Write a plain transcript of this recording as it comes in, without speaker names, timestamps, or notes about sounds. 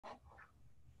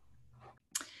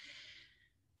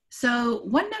So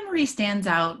one memory stands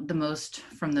out the most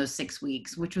from those 6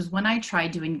 weeks, which was when I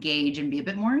tried to engage and be a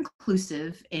bit more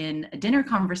inclusive in a dinner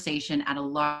conversation at a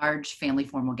large family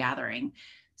formal gathering.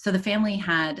 So the family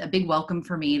had a big welcome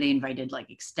for me. They invited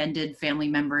like extended family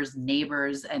members,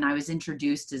 neighbors, and I was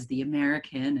introduced as the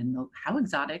American and how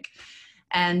exotic.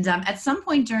 And at some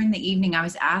point during the evening, I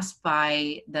was asked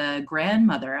by the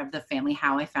grandmother of the family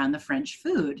how I found the French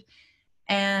food.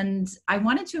 And I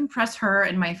wanted to impress her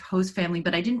and my host family,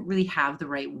 but I didn't really have the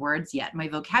right words yet. My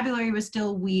vocabulary was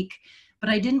still weak, but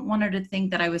I didn't want her to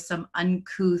think that I was some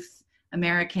uncouth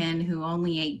American who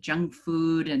only ate junk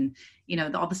food and,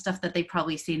 all the stuff that they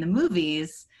probably see in the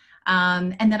movies.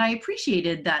 And that I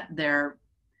appreciated that their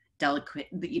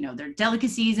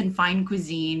delicacies and fine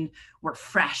cuisine were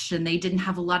fresh and they didn't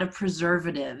have a lot of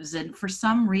preservatives. And for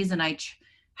some reason, I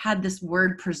had this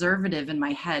word preservative in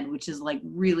my head, which is like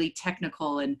really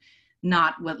technical and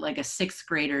not what like a sixth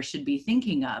grader should be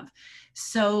thinking of.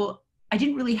 So I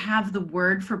didn't really have the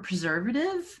word for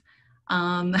preservative.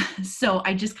 So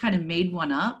I just kind of made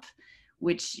one up,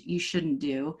 which you shouldn't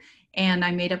do. And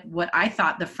I made up what I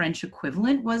thought the French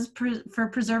equivalent was for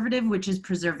preservative, which is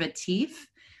préservatif,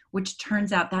 which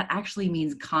turns out that actually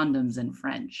means condoms in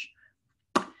French.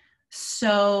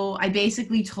 So I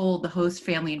basically told the host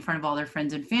family in front of all their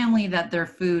friends and family that their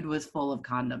food was full of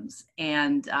condoms.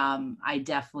 And I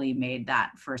definitely made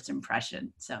that first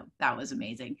impression. So that was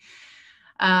amazing.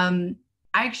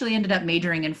 I actually ended up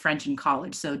majoring in French in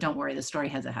college. So don't worry, the story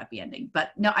has a happy ending. But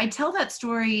no, I tell that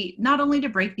story not only to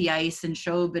break the ice and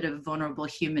show a bit of vulnerable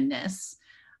humanness,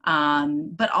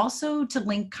 but also to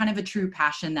link kind of a true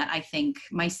passion that I think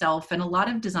myself and a lot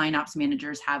of design ops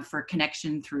managers have for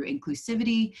connection through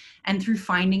inclusivity and through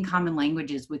finding common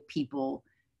languages with people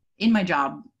in my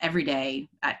job every day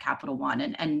at Capital One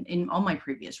and in all my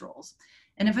previous roles.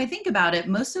 And if I think about it,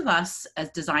 most of us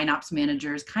as design ops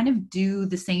managers kind of do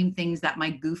the same things that my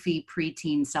goofy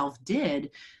preteen self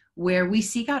did, where we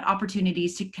seek out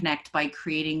opportunities to connect by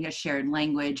creating a shared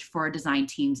language for our design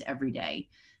teams every day.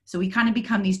 So we kind of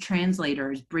become these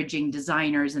translators, bridging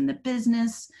designers in the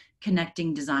business,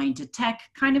 connecting design to tech,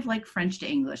 kind of like French to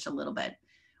English a little bit.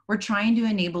 We're trying to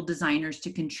enable designers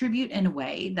to contribute in a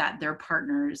way that their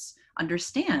partners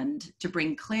understand, to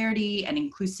bring clarity and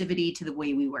inclusivity to the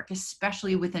way we work,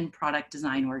 especially within product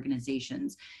design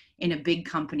organizations in a big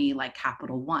company like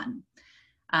Capital One.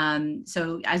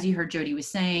 So as you heard Jody was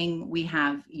saying, we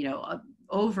have,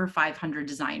 over 500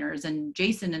 designers, and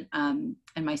Jason and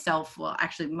myself, well,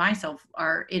 actually myself,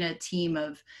 are in a team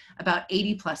of about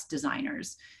 80 plus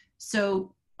designers.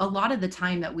 So a lot of the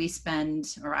time that we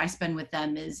spend, or I spend with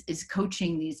them, is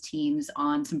coaching these teams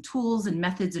on some tools and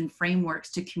methods and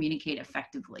frameworks to communicate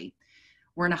effectively.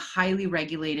 We're in a highly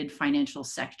regulated financial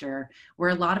sector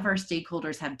where a lot of our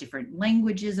stakeholders have different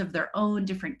languages of their own,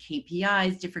 different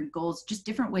KPIs, different goals, just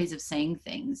different ways of saying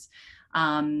things.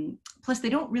 Plus, they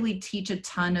don't really teach a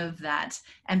ton of that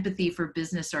empathy for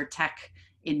business or tech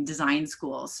in design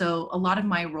school. So a lot of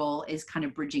my role is kind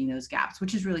of bridging those gaps,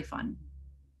 which is really fun.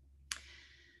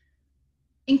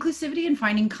 Inclusivity and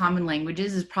finding common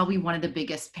languages is probably one of the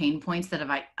biggest pain points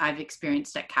that I've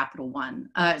experienced at Capital One,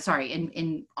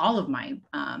 in all of my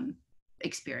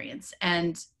experience.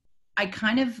 And I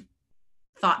kind of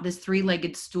thought this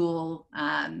three-legged stool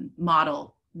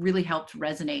model really helped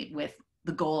resonate with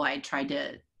the goal I tried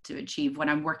to achieve when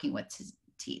I'm working with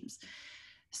teams.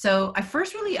 So I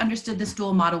first really understood the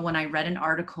stool model when I read an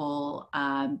article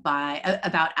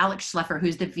about Alex Schleffer,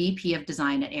 who's the VP of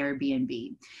design at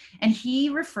Airbnb. And he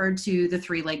referred to the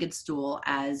three-legged stool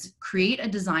as create a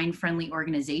design-friendly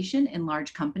organization in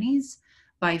large companies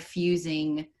by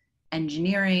fusing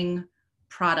engineering,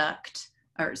 product,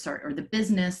 or the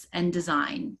business and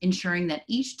design, ensuring that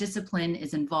each discipline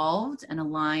is involved and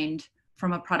aligned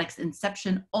from a product's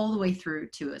inception all the way through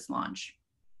to its launch.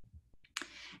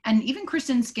 And even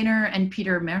Kristen Skinner and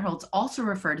Peter Merholtz also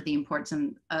refer to the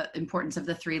importance of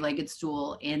the three-legged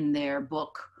stool in their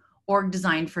book, Org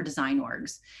Design for Design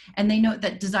Orgs. And they note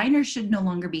that designers should no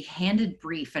longer be handed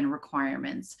brief and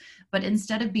requirements, but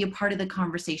instead of be a part of the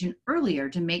conversation earlier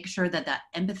to make sure that that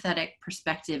empathetic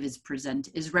perspective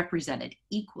is represented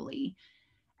equally.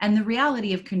 And the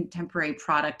reality of contemporary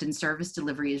product and service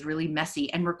delivery is really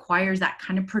messy and requires that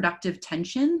kind of productive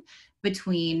tension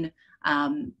between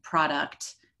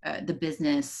product, the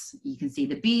business, you can see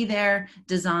the B there,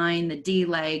 design, the D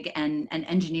leg, and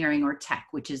engineering or tech,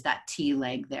 which is that T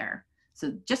leg there.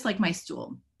 So just like my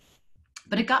stool.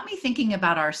 But it got me thinking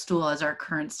about our stool as our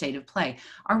current state of play.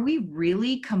 Are we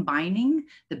really combining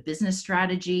the business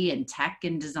strategy and tech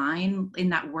and design in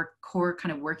that core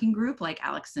kind of working group like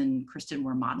Alex and Kristen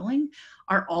were modeling?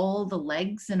 Are all the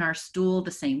legs in our stool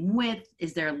the same width?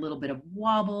 Is there a little bit of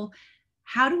wobble?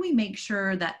 How do we make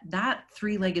sure that that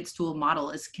three-legged stool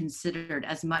model is considered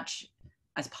as much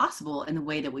as possible in the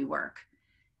way that we work?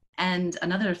 And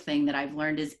another thing that I've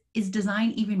learned is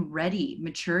design even ready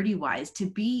maturity wise to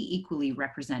be equally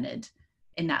represented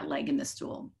in that leg in the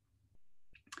stool?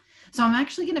 So I'm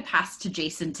actually going to pass to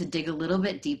Jason to dig a little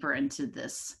bit deeper into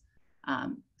this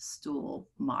stool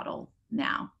model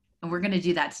now. And we're going to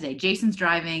do that today. Jason's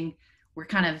driving. We're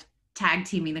kind of tag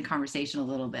teaming the conversation a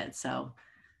little bit. So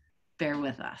bear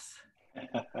with us.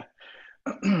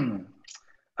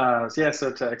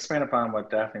 So to expand upon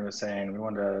what Daphne was saying, we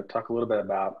wanted to talk a little bit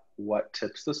about what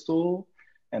tips the stool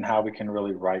and how we can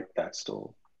really write that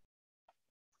stool.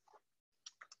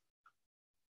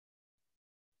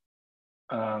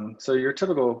 So your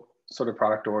typical sort of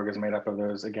product org is made up of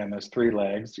those three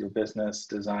legs: your business,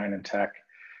 design, and tech.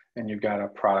 And you've got a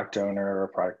product owner or a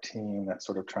product team that's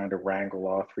sort of trying to wrangle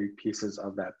all three pieces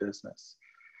of that business.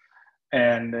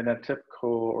 And in a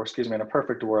in a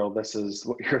perfect world, this is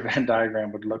what your Venn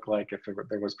diagram would look like if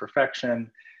there was perfection.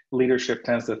 Leadership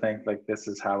tends to think like this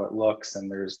is how it looks,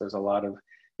 and there's a lot of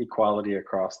equality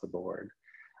across the board.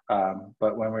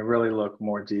 But when we really look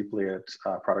more deeply at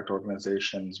product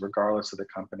organizations, regardless of the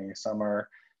company, some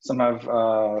have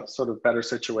sort of better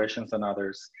situations than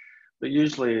others. But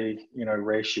usually,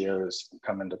 ratios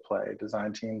come into play.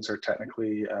 Design teams are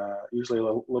technically usually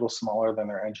a little smaller than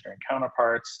their engineering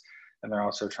counterparts. And they're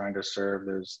also trying to serve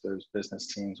those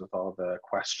business teams with all the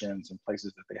questions and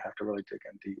places that they have to really dig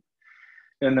in deep.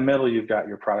 In the middle, you've got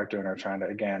your product owner trying to,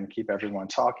 again, keep everyone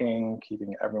talking,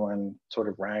 keeping everyone sort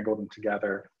of wrangled and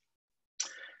together.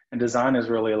 And design is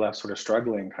really left sort of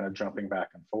struggling, kind of jumping back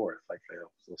and forth. Like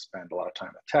they'll spend a lot of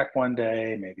time at tech one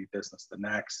day, maybe business the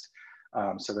next.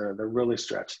 So they're really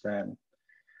stretched thin.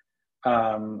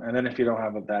 And then if you don't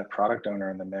have that product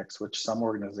owner in the mix, which some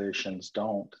organizations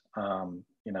don't,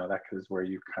 that is where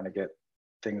you kind of get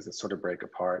things that sort of break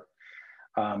apart.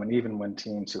 And even when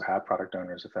teams who have product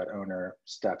owners, if that owner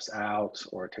steps out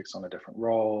or takes on a different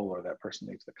role or that person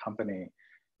leaves the company,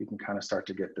 you can kind of start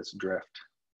to get this drift.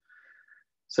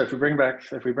 So if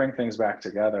we bring things back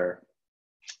together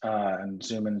and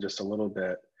zoom in just a little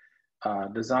bit,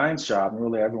 design's job, and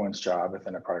really everyone's job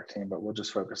within a product team, but we'll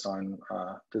just focus on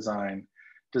design.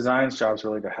 Design's job is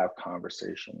really to have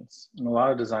conversations. And a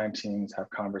lot of design teams have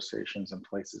conversations in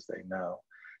places they know.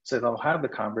 So they'll have the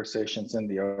conversations in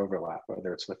the overlap,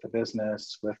 whether it's with the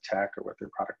business, with tech, or with their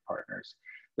product partners.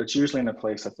 But it's usually in a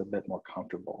place that's a bit more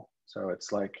comfortable. So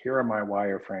it's like, here are my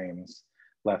wireframes.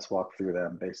 Let's walk through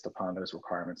them based upon those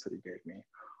requirements that you gave me.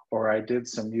 Or I did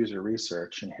some user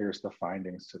research and here's the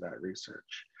findings to that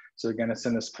research. So again, it's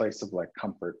in this place of like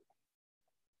comfort.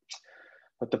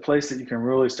 But the place that you can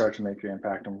really start to make your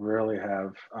impact and really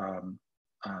have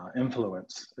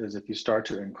influence is if you start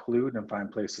to include and find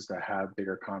places that have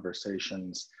bigger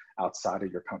conversations outside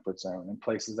of your comfort zone and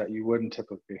places that you wouldn't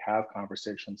typically have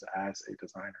conversations as a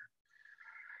designer.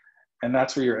 And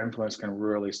that's where your influence can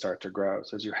really start to grow.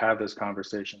 So as you have those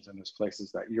conversations in those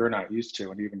places that you're not used to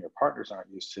and even your partners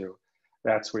aren't used to,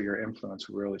 that's where your influence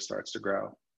really starts to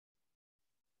grow.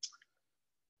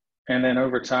 And then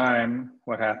over time,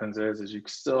 what happens is you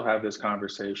still have those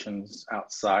conversations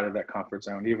outside of that comfort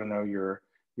zone, even though your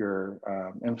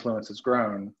influence has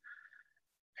grown.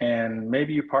 And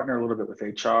maybe you partner a little bit with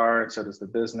HR, and so does the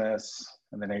business,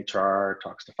 and then HR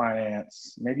talks to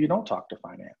finance. Maybe you don't talk to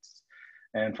finance,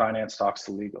 and finance talks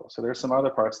to legal. So there's some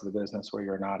other parts of the business where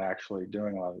you're not actually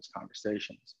doing a lot of these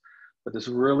conversations. But this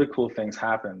really cool things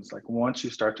happens. Like once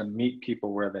you start to meet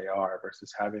people where they are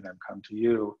versus having them come to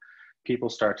you, people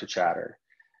start to chatter.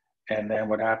 And then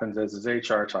what happens is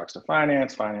HR talks to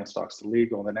finance, finance talks to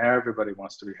legal, and then everybody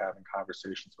wants to be having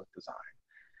conversations with design.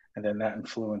 And then that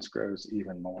influence grows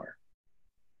even more.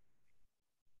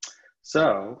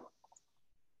 So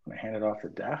I'm gonna hand it off to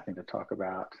Daphne to talk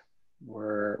about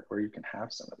where you can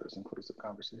have some of those inclusive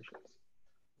conversations.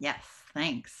 Yes,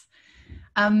 thanks.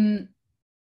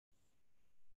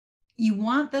 You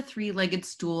want the three-legged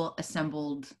stool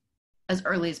assembled as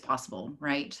early as possible,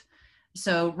 right?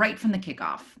 So right from the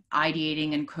kickoff,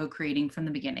 ideating and co-creating from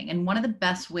the beginning. And one of the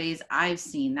best ways I've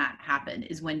seen that happen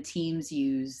is when teams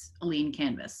use a lean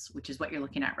canvas, which is what you're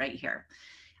looking at right here.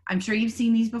 I'm sure you've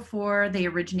seen these before. They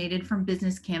originated from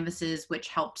business canvases, which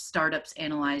helped startups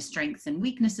analyze strengths and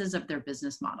weaknesses of their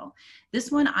business model.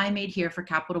 This one I made here for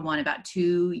Capital One about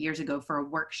 2 years ago for a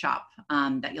workshop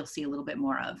that you'll see a little bit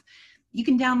more of. You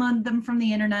can download them from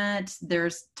the internet.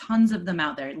 There's tons of them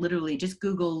out there. Literally, just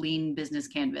Google Lean Business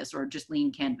Canvas or just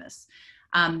Lean Canvas.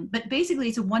 But basically,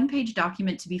 it's a one-page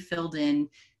document to be filled in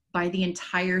by the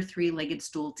entire three-legged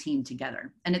stool team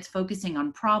together. And it's focusing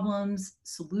on problems,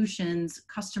 solutions,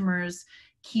 customers,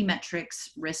 key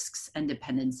metrics, risks, and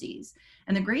dependencies.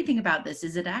 And the great thing about this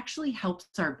is it actually helps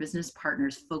our business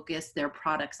partners focus their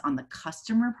products on the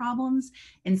customer problems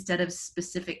instead of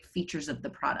specific features of the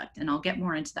product. And I'll get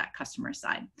more into that customer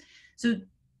side. So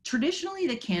traditionally,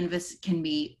 the canvas can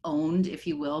be owned, if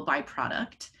you will, by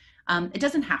product. It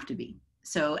doesn't have to be.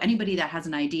 So anybody that has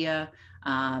an idea,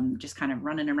 just kind of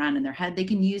running around in their head, they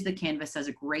can use the canvas as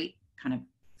a great kind of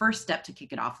first step to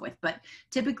kick it off with. But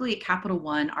typically at Capital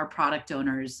One, our product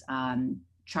owners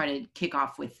try to kick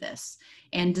off with this,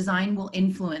 and design will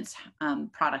influence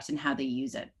product and how they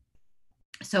use it.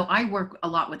 So I work a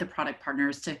lot with the product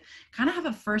partners to kind of have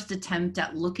a first attempt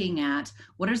at looking at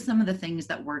what are some of the things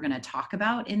that we're going to talk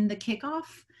about in the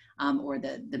kickoff, or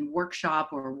the workshop,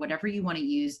 or whatever you want to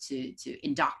use to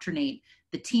indoctrinate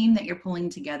the team that you're pulling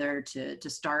together to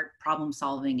start problem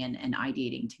solving and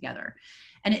ideating together.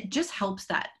 And it just helps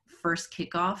that first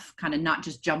kickoff kind of not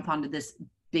just jump onto this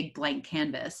big blank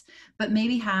canvas, but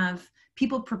maybe have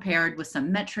people prepared with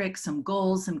some metrics, some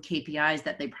goals, some KPIs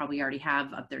that they probably already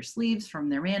have up their sleeves from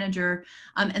their manager,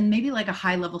 and maybe like a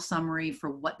high level summary for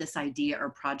what this idea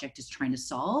or project is trying to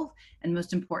solve, and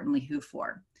most importantly, who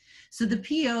for. So the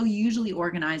PO usually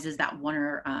organizes that one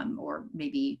or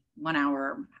maybe 1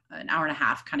 hour, an hour and a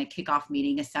half kind of kickoff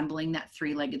meeting, assembling that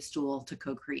three-legged stool to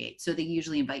co-create. So they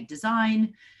usually invite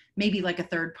design, maybe like a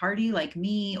third party like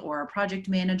me or a project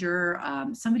manager,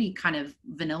 somebody kind of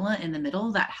vanilla in the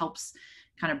middle that helps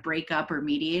kind of break up or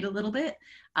mediate a little bit.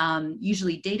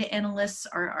 Usually data analysts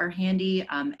are handy,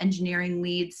 engineering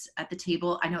leads at the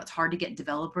table. I know it's hard to get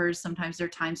developers sometimes their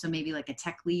time, so maybe like a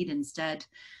tech lead instead.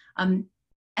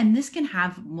 And this can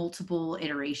have multiple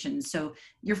iterations. So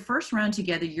your first round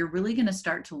together, you're really going to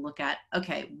start to look at,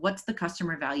 okay, what's the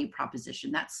customer value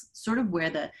proposition? That's sort of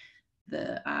where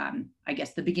I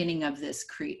guess the beginning of this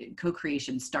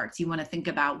co-creation starts. You want to think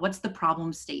about what's the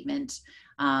problem statement,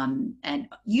 and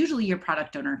usually your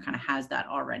product owner kind of has that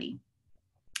already.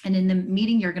 And in the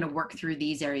meeting, you're going to work through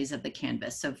these areas of the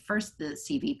canvas. So first the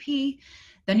CVP,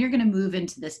 then you're going to move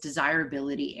into this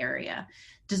desirability area.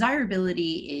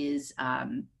 Desirability is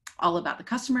all about the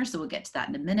customer, so we'll get to that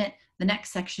in a minute. The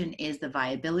next section is the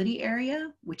viability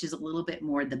area, which is a little bit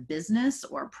more the business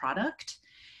or product.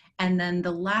 And then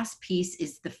the last piece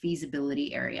is the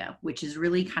feasibility area, which is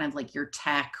really kind of like your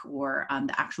tech or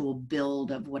the actual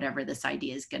build of whatever this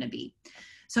idea is going to be.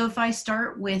 So if I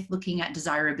start with looking at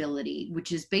desirability,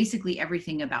 which is basically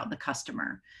everything about the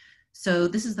customer. So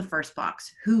this is the first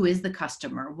box. Who is the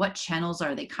customer? What channels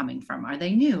are they coming from? Are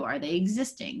they new? Are they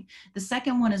existing? The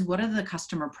second one is, what are the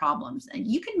customer problems? And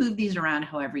you can move these around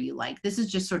however you like. This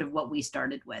is just sort of what we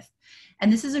started with.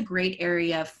 And this is a great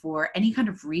area for any kind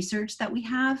of research that we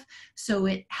have. So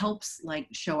it helps like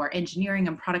show our engineering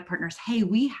and product partners, hey,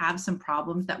 we have some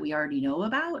problems that we already know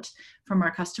about from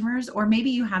our customers, or maybe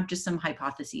you have just some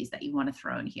hypotheses that you want to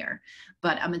throw in here.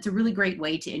 But it's a really great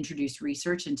way to introduce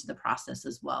research into the process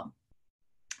as well.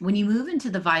 When you move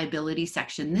into the viability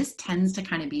section, this tends to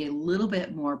kind of be a little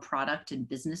bit more product and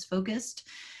business focused.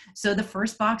 So the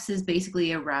first box is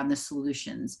basically around the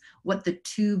solutions, what the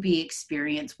to-be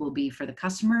experience will be for the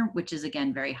customer, which is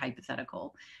again, very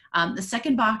hypothetical. The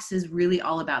second box is really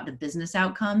all about the business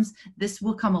outcomes. This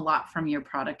will come a lot from your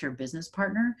product or business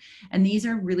partner. And these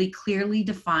are really clearly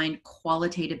defined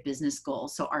qualitative business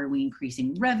goals. So are we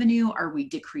increasing revenue? Are we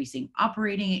decreasing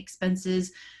operating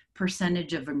expenses?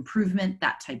 Percentage of improvement,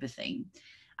 that type of thing.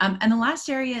 And the last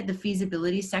area, the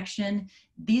feasibility section,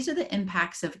 these are the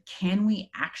impacts of, can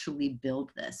we actually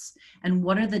build this? And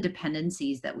what are the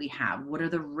dependencies that we have? What are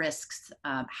the risks?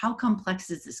 How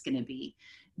complex is this going to be?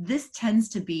 This tends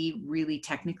to be really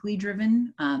technically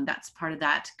driven. That's part of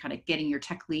that, kind of getting your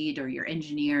tech lead or your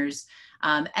engineers,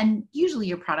 and usually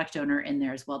your product owner in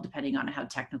there as well, depending on how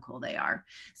technical they are.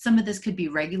 Some of this could be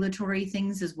regulatory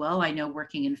things as well. I know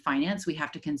working in finance, we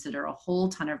have to consider a whole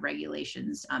ton of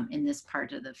regulations in this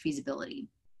part of the feasibility.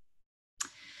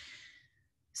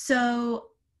 So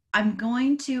I'm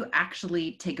going to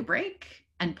actually take a break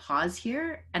and pause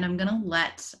here, and I'm gonna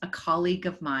let a colleague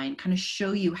of mine kind of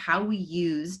show you how we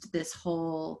used this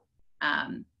whole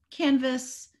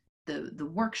canvas, the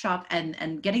workshop,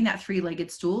 and getting that three-legged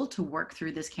stool to work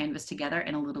through this canvas together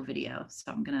in a little video.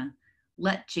 So I'm gonna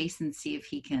let Jason see if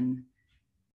he can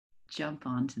jump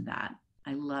onto that.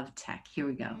 I love tech. Here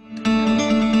we go.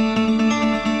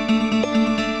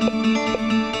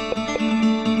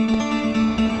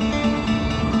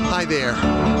 Hi there,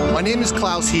 my name is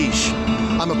Klaus Heesch.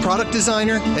 I'm a product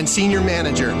designer and senior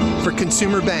manager for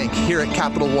Consumer Bank here at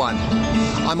Capital One.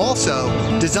 I'm also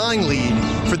design lead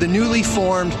for the newly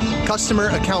formed customer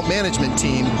account management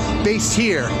team based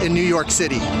here in New York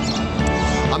City.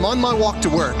 I'm on my walk to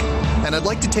work, and I'd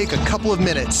like to take a couple of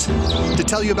minutes to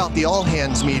tell you about the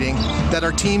all-hands meeting that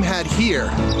our team had here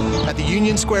at the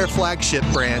Union Square flagship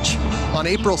branch on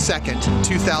April 2nd,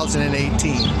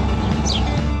 2018.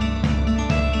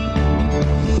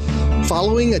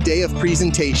 Following a day of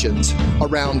presentations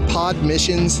around pod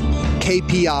missions,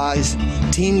 KPIs,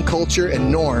 team culture, and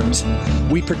norms,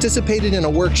 we participated in a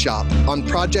workshop on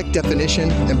project definition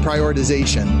and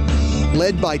prioritization,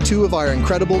 led by two of our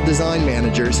incredible design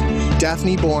managers,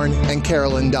 Daphne Bourne and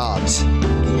Carolyn Dobbs.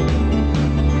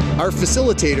 Our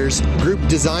facilitators grouped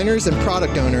designers and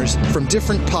product owners from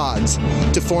different pods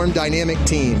to form dynamic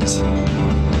teams.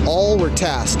 All were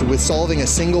tasked with solving a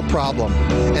single problem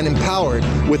and empowered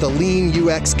with a lean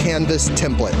UX canvas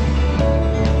template.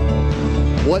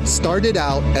 What started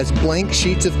out as blank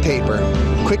sheets of paper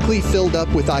quickly filled up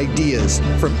with ideas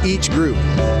from each group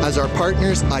as our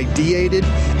partners ideated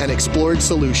and explored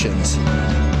solutions.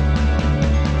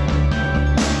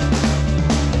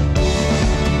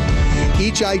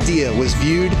 Each idea was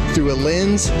viewed through a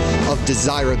lens of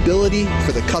desirability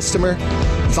for the customer,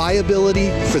 viability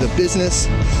for the business,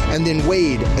 and then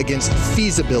weighed against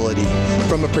feasibility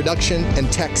from a production and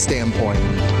tech standpoint.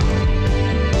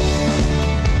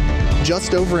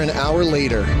 Just over an hour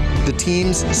later, the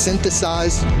teams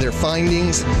synthesized their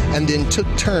findings and then took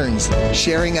turns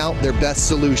sharing out their best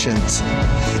solutions.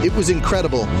 It was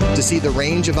incredible to see the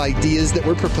range of ideas that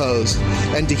were proposed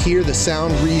and to hear the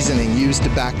sound reasoning used to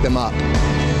back them up.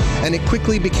 And it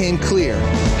quickly became clear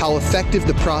how effective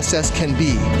the process can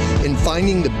be in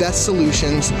finding the best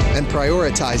solutions and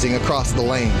prioritizing across the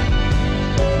lane.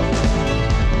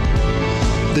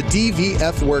 The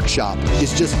DVF workshop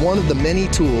is just one of the many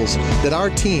tools that our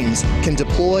teams can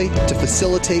deploy to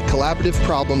facilitate collaborative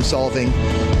problem solving,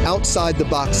 outside the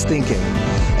box thinking,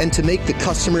 and to make the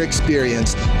customer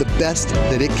experience the best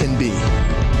that it can be.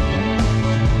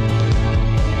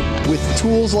 With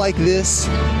tools like this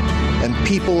and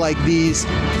people like these,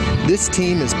 this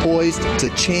team is poised to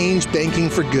change banking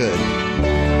for good.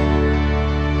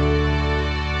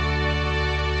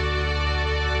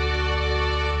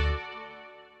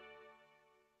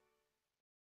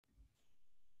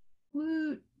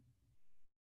 Woot.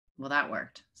 Well, that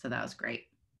worked. So that was great.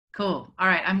 Cool. All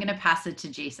right. I'm going to pass it to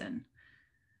Jason.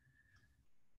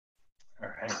 All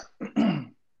right.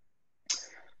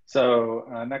 So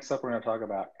next up, we're going to talk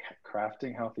about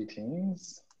crafting healthy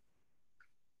teams.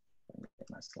 Let me get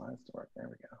my slides to work. There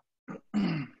we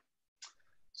go.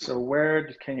 So where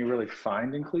can you really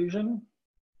find inclusion?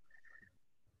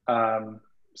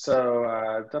 So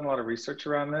I've done a lot of research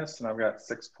around this, and I've got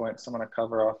 6 points I'm going to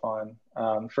cover off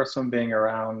on. First one being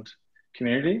around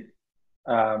community.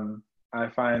 I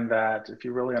find that if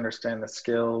you really understand the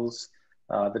skills,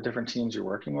 the different teams you're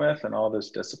working with and all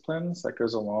those disciplines, that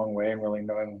goes a long way in really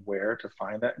knowing where to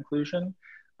find that inclusion.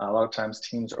 A lot of times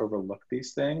teams overlook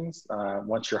these things.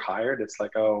 Once you're hired, it's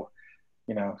like, oh,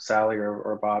 you know, Sally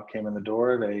or Bob came in the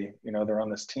door, they're on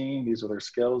this team, these are their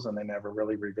skills, and they never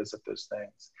really revisit those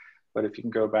things. But if you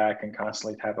can go back and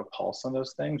constantly have a pulse on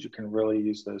those things, you can really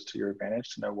use those to your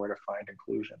advantage to know where to find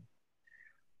inclusion.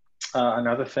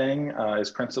 Another thing is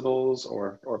principles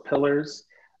or pillars,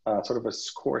 sort of a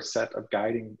core set of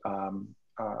guiding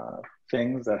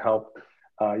things that help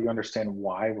you understand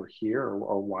why we're here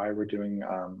or why we're doing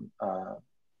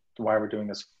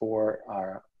this for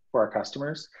our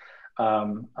customers. A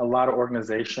lot of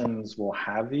organizations will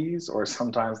have these, or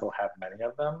sometimes they'll have many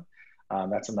of them.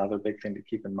 That's another big thing to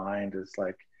keep in mind is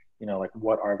like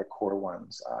what are the core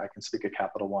ones? I can speak of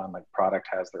Capital One, like product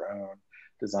has their own,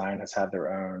 design has had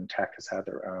their own, tech has had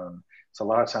their own. So a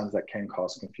lot of times that can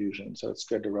cause confusion. So it's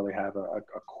good to really have a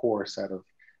core set of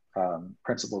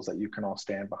principles that you can all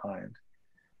stand behind.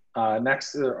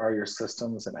 Next are your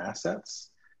systems and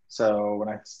assets. So when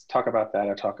I talk about that,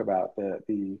 I talk about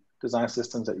the design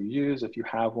systems that you use, if you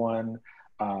have one,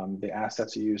 the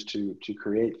assets you use to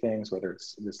create things, whether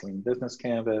it's this lean business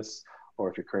canvas, or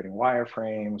if you're creating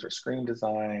wireframes or screen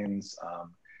designs,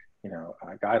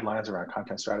 guidelines around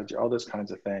content strategy, all those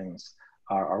kinds of things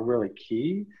are really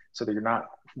key, so that you're not,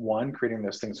 one, creating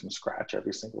those things from scratch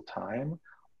every single time,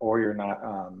 or you're not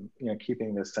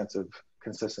keeping this sense of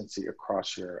consistency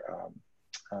across your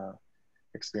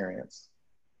experience.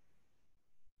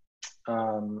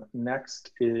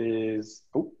 Next is,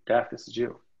 Daph, this is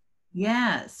you.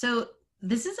 Yeah. So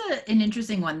This is an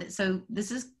interesting one. So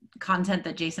this is content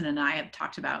that Jason and I have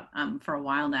talked about for a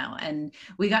while now. And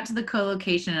we got to the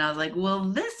co-location and I was like, well,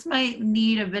 this might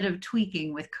need a bit of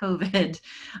tweaking with COVID.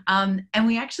 And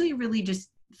we actually really just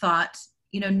thought,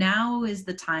 now is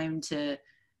the time to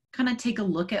kind of take a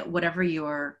look at whatever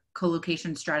your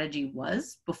co-location strategy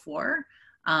was before.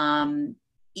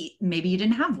 Maybe you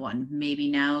didn't have one. Maybe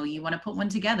now you want to put one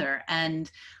together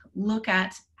and look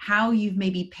at how you've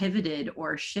maybe pivoted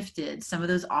or shifted some of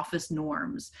those office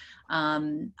norms.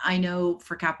 I know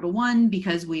for Capital One,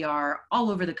 because we are all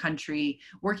over the country,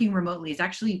 working remotely is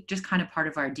actually just kind of part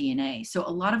of our DNA. So a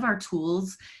lot of our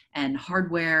tools and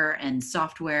hardware and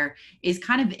software is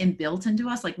kind of inbuilt into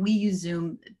us. Like we use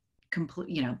Zoom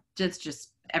just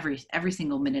every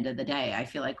single minute of the day. I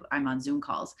feel like I'm on Zoom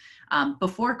calls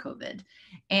before COVID.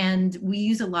 And we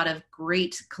use a lot of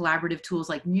great collaborative tools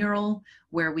like Mural,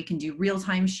 where we can do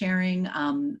real-time sharing.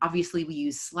 Obviously, we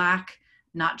use Slack,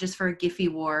 not just for a Giphy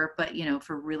war, but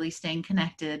for really staying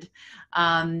connected.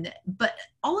 But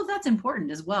all of that's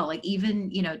important as well. Like even,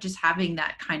 just having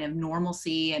that kind of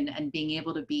normalcy and being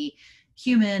able to be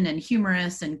human and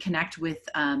humorous and connect with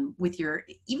your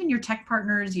tech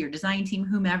partners, your design team,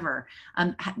 whomever,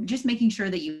 just making sure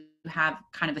that you have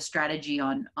kind of a strategy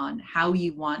on how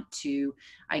you want to,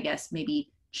 I guess, maybe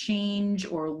change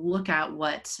or look at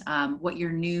what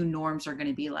your new norms are going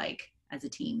to be like as a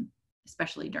team,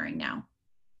 especially during now.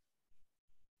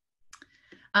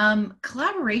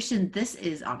 Collaboration, this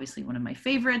is obviously one of my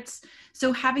favorites.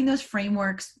 So having those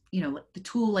frameworks, the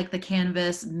tool like the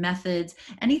Canvas, methods,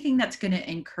 anything that's going to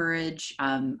encourage,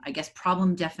 I guess,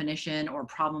 problem definition or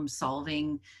problem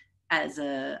solving as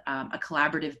a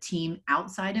collaborative team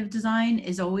outside of design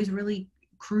is always really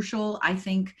crucial, I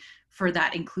think, for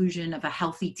that inclusion of a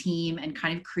healthy team and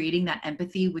kind of creating that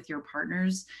empathy with your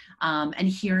partners and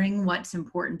hearing what's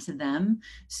important to them.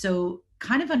 So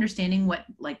kind of understanding what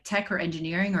like tech or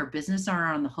engineering or business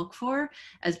are on the hook for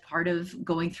as part of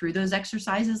going through those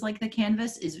exercises like the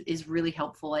Canvas is really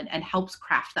helpful and helps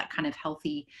craft that kind of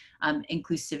healthy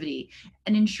inclusivity,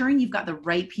 and ensuring you've got the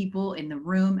right people in the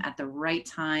room at the right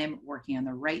time working on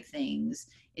the right things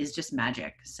is just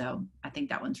magic. So I think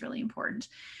that one's really important.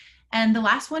 And the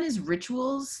last one is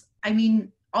rituals. I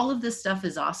mean, all of this stuff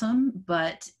is awesome,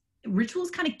 but rituals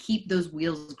kind of keep those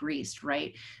wheels greased,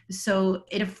 right? So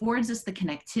it affords us the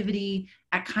connectivity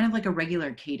at kind of like a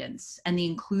regular cadence and the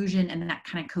inclusion and that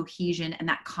kind of cohesion and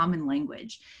that common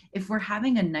language. If we're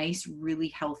having a nice, really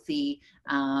healthy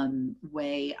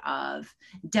way of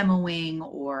demoing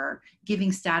or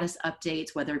giving status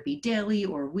updates, whether it be daily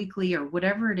or weekly or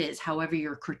whatever it is, however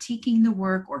you're critiquing the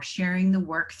work or sharing the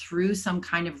work through some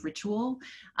kind of ritual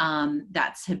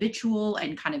that's habitual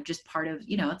and kind of just part of,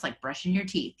 it's like brushing your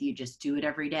teeth. You just do it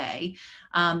every day.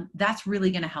 That's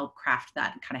really going to help craft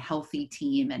that kind of healthy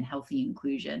team and healthy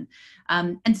inclusion.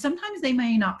 And sometimes they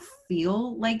may not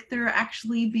feel like they're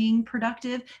actually being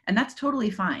productive, and that's totally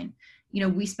fine.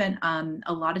 We spent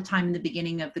a lot of time in the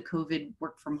beginning of the COVID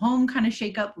work from home kind of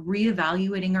shakeup,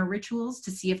 reevaluating our rituals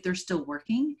to see if they're still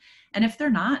working. And if they're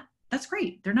not, that's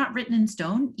great. They're not written in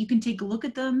stone. You can take a look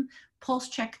at them, pulse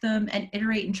check them, and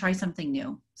iterate and try something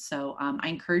new. So I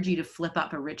encourage you to flip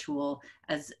up a ritual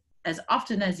as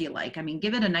often as you like. I mean,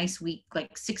 give it a nice week,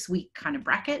 like 6-week kind of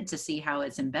bracket to see how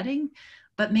it's embedding.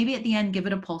 But maybe at the end, give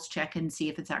it a pulse check and see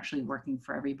if it's actually working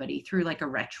for everybody through like a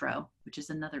retro, which is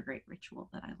another great ritual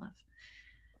that I love.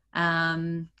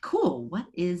 Cool. What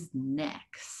is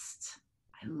next?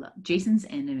 I love Jason's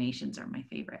animations are my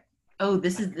favorite. Oh,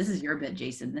 this is your bit,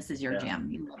 Jason. This is your jam.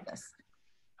 You love this.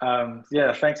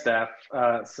 Yeah, thanks, Daph.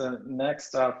 So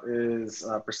next up is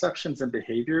perceptions and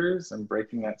behaviors and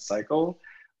breaking that cycle.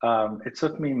 It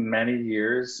took me many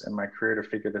years in my career to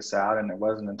figure this out, and it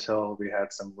wasn't until we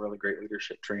had some really great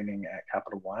leadership training at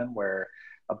Capital One where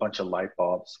a bunch of light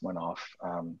bulbs went off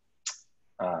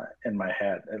in my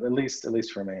head, at least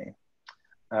for me.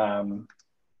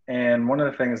 And one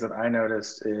of the things that I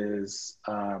noticed is,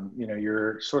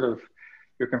 you're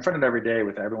confronted every day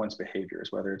with everyone's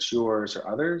behaviors, whether it's yours or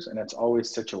others, and it's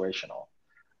always situational.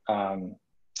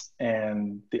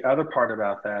 And the other part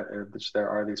about that is there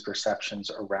are these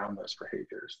perceptions around those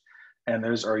behaviors, and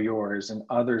those are yours and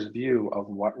others' view of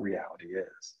what reality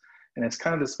is. And it's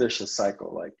kind of this vicious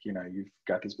cycle. Like, you've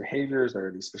got these behaviors, there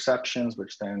are these perceptions,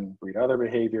 which then breed other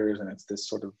behaviors, and it's this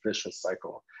sort of vicious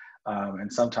cycle.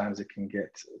 And sometimes it can get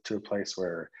to a place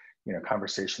where,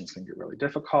 conversations can get really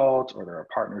difficult, or there are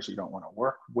partners you don't want to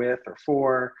work with or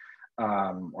for,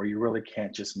 or you really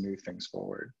can't just move things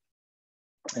forward.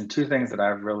 And two things that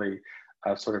I've really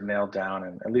sort of nailed down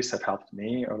and at least have helped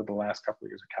me over the last couple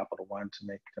of years at Capital One to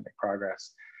make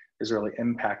progress is really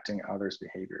impacting others'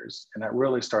 behaviors. And that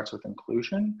really starts with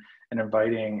inclusion and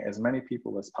inviting as many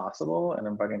people as possible and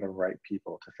inviting the right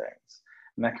people to things.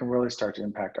 And that can really start to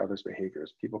impact others'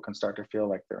 behaviors. People can start to feel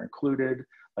like they're included,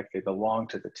 like they belong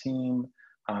to the team.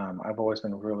 I've always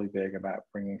been really big about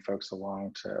bringing folks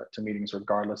along to meetings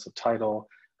regardless of title.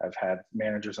 I've had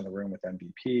managers in the room with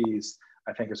MVPs.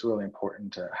 I think it's really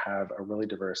important to have a really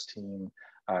diverse team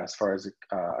as far as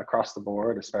across the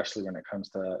board, especially when it comes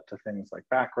to things like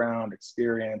background,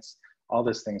 experience. All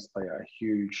those things play a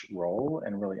huge role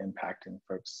in really impacting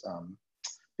folks'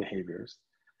 behaviors.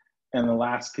 And the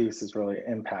last piece is really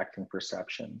impacting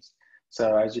perceptions.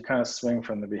 So as you kind of swing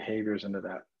from the behaviors into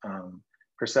that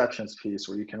perceptions piece,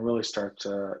 where you can really start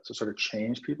to sort of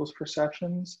change people's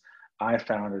perceptions, I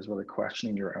found is really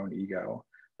questioning your own ego.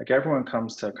 Like everyone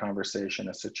comes to a conversation,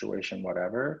 a situation,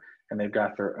 whatever, and they've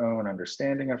got their own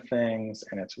understanding of things,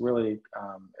 and it's really,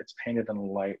 it's painted in a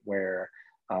light where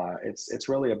it's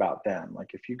really about them.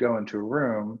 Like if you go into a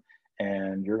room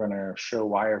and you're gonna show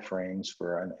wireframes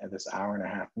for this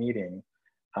hour-and-a-half meeting,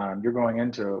 you're going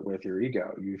into it with your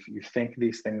ego. You think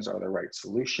these things are the right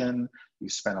solution. You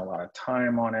spend a lot of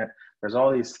time on it. There's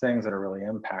all these things that are really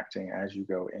impacting as you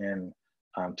go in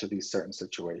to these certain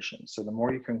situations. So the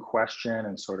more you can question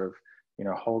and sort of,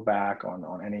 hold back on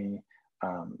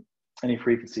any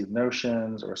preconceived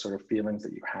notions or sort of feelings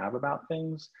that you have about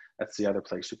things, that's the other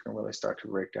place you can really start to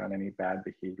break down any bad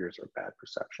behaviors or bad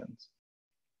perceptions.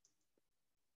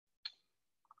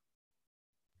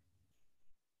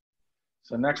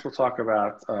 So next we'll talk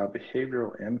about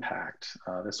behavioral impact.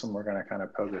 This one we're going to kind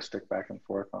of poke a stick back and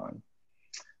forth on.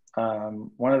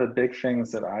 One of the big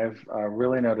things that I've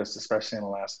really noticed, especially in the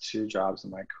last 2 jobs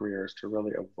in my career, is to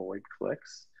really avoid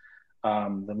cliques.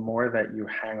 The more that you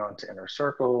hang on to inner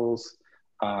circles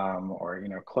or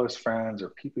close friends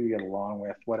or people you get along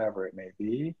with, whatever it may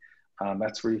be,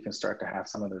 that's where you can start to have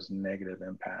some of those negative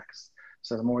impacts.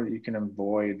 So the more that you can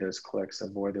avoid those cliques,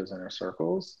 avoid those inner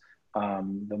circles,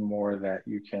 the more that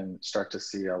you can start to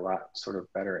see a lot sort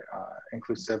of better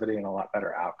inclusivity and a lot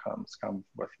better outcomes come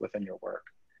within your work.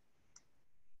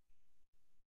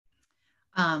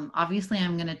 Obviously,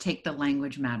 I'm going to take the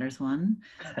language matters one.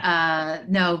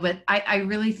 No, but I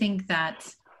really think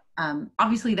that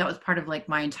obviously that was part of like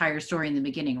my entire story in the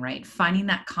beginning, right? Finding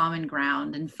that common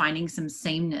ground and finding some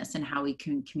sameness in how we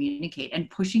can communicate and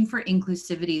pushing for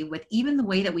inclusivity with even the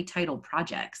way that we title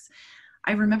projects.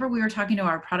 I remember we were talking to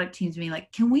our product teams being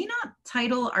like, can we not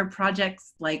title our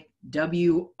projects like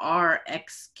WRXK?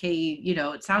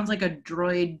 It sounds like a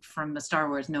droid from the Star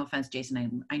Wars. No offense,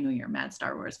 Jason. I know you're a mad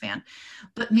Star Wars fan,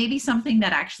 but maybe something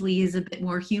that actually is a bit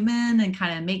more human and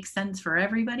kind of makes sense for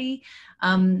everybody.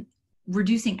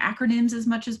 Reducing acronyms as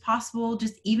much as possible,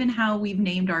 just even how we've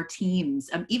named our teams,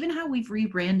 even how we've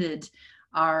rebranded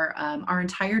our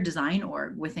entire design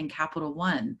org within Capital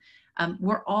One.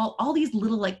 We're all these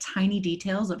little like tiny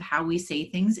details of how we say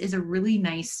things is a really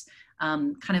nice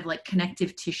kind of like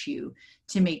connective tissue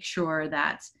to make sure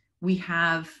that we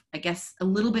have, I guess, a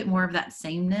little bit more of that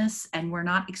sameness, and we're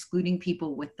not excluding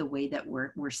people with the way that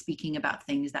we're speaking about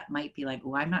things that might be like,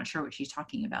 oh, I'm not sure what she's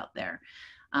talking about there.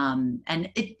 And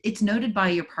it's noted by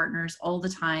your partners all the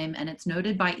time, and it's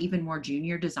noted by even more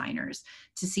junior designers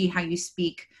to see how you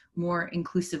speak more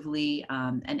inclusively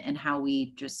and how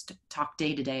we just talk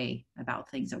day to day about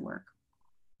things at work.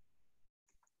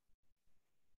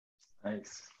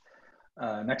 Nice.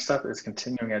 Next up is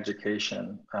continuing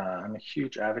education. I'm a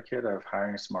huge advocate of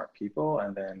hiring smart people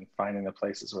and then finding the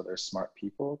places where there's smart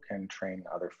people can train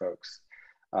other folks.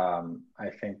 I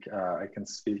think I can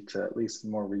speak to at least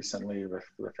more recently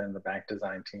within the bank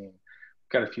design team.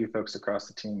 We've got a few folks across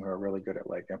the team who are really good at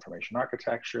like information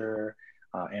architecture,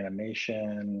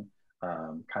 animation,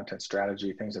 content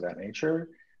strategy, things of that nature.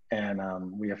 And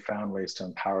we have found ways to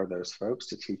empower those folks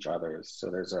to teach others.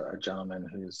 So there's a gentleman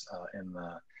who's in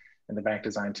the bank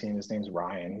design team. His name's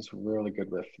Ryan. He's really good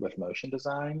with motion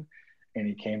design. And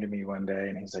he came to me one day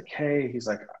and he's like, hey,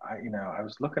 I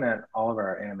was looking at all of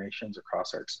our animations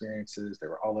across our experiences. They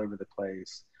were all over the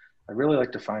place. I'd really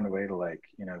like to find a way to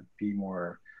be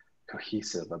more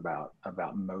cohesive about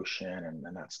motion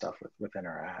and that stuff within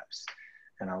our apps.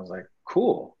 And I was like,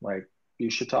 cool. Like, you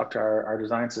should talk to our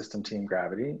design system team,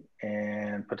 Gravity,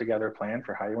 and put together a plan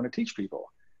for how you want to teach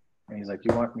people. And he's like,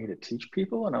 you want me to teach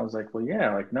people? And I was like, well,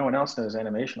 yeah, like no one else knows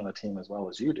animation on the team as well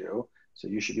as you do. So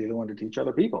you should be the one to teach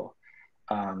other people.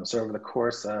 So over the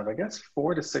course of, I guess,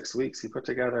 4 to 6 weeks, he put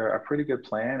together a pretty good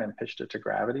plan and pitched it to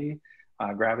Gravity.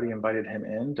 Gravity invited him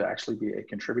in to actually be a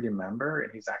contributing member,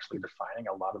 and he's actually defining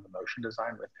a lot of the motion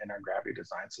design within our Gravity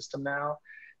design system now.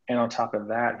 And on top of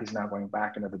that, he's now going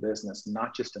back into the business,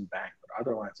 not just in bank, but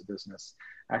other lines of business,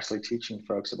 actually teaching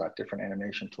folks about different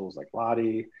animation tools like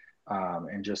Lottie,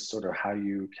 and just sort of how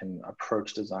you can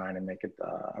approach design and make it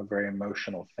a very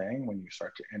emotional thing when you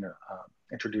start to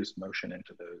introduce motion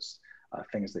into those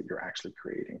things that you're actually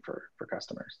creating for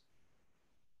customers.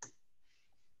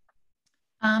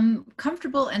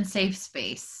 Comfortable and safe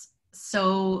space.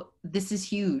 So this is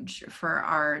huge for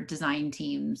our design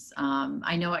teams.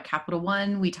 I know at Capital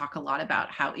One, we talk a lot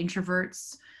about how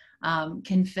introverts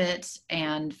can fit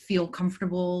and feel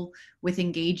comfortable with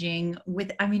engaging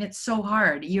with, I mean, it's so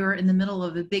hard. You're in the middle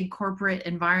of a big corporate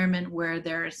environment where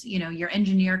there's, you know, your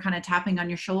engineer kind of tapping on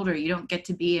your shoulder. You don't get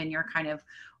to be in your kind of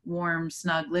warm,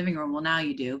 snug living room. Well, now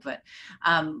you do, but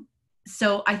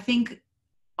so I think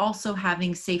also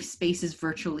having safe spaces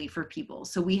virtually for people.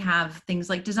 So we have things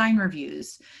like design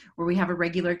reviews where we have a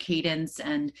regular cadence,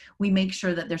 and we make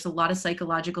sure that there's a lot of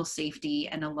psychological safety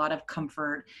and a lot of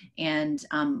comfort and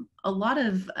a lot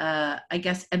of, I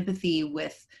guess, empathy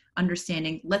with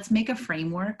understanding. Let's make a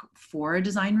framework for a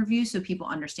design review so people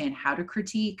understand how to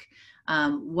critique,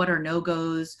 what are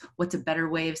no-goes, what's a better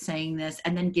way of saying this,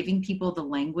 and then giving people the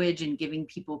language and giving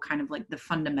people kind of like the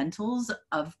fundamentals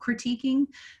of critiquing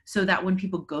so that when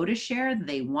people go to share,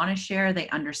 they want to share, they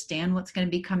understand what's going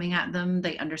to be coming at them,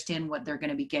 they understand what they're going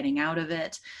to be getting out of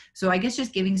it. So I guess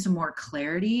just giving some more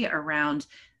clarity around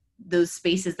those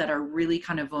spaces that are really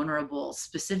kind of vulnerable,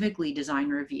 specifically design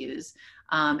reviews,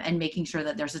 and making sure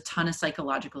that there's a ton of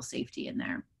psychological safety in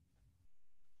there.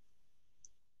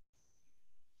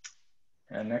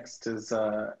 And next is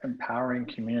empowering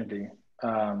community.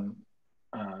 One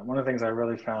of the things I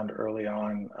really found early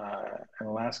on in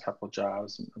the last couple of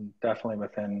jobs, and definitely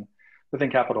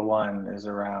within Capital One, is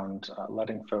around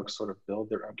letting folks sort of build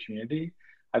their own community.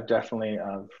 I've definitely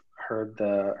heard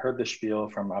the spiel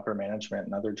from upper management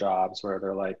and other jobs where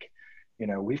they're like, you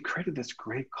know, we've created this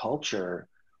great culture.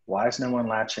 Why is no one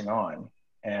latching on?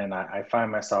 And I find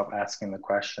myself asking the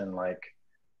question like,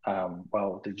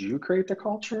 well, did you create the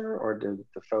culture, or did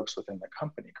the folks within the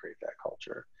company create that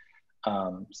culture?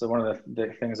 So one of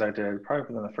the things I did probably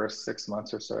within the first 6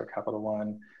 months or so at Capital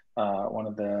One, one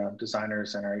of the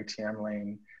designers in our ATM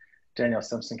lane, Danielle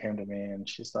Simpson, came to me and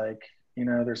she's like, you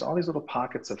know, there's all these little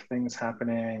pockets of things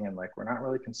happening, and like, we're not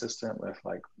really consistent with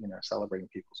like, you know, celebrating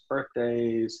people's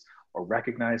birthdays or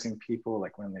recognizing people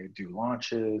like when they do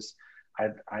launches.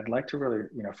 I'd like to really,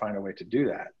 you know, find a way to do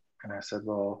that. And I said,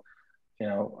 well, you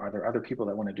know, are there other people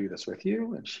that want to do this with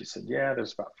you? And she said, yeah,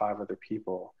 there's about 5 other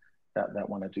people that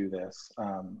want to do this.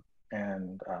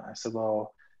 I said,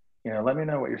 well, you know, let me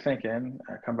know what you're thinking.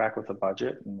 Come back with a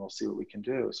budget and we'll see what we can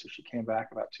do. So she came back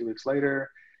about 2 weeks later,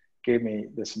 gave me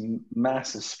this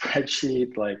massive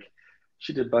spreadsheet. Like,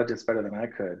 she did budgets better than I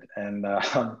could. And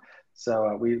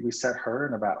so we set her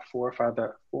and about 4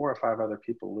 or 5 other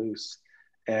people loose.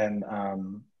 And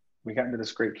we got into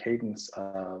this great cadence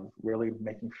of really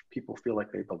making people feel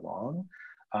like they belong.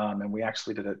 And we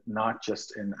actually did it not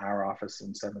just in our office in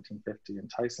 1750 in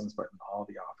Tyson's, but in all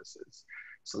the offices.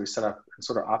 So we set up and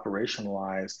sort of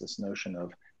operationalized this notion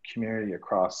of community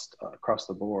across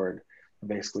the board, and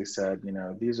basically said, you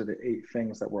know, these are the 8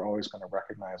 things that we're always going to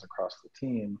recognize across the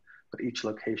team, but each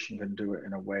location can do it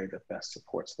in a way that best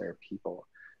supports their people.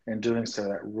 And doing so,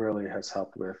 that really has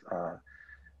helped with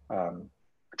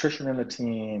attrition in the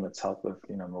team. It's helped with,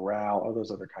 you know, morale, all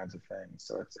those other kinds of things.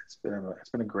 So it's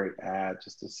been a great add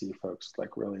just to see folks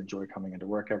like really enjoy coming into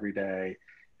work every day.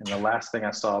 And the last thing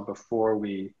I saw before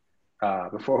we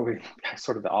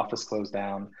sort of the office closed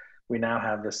down, we now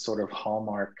have this sort of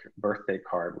Hallmark birthday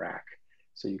card rack.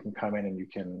 So you can come in and you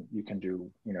can do,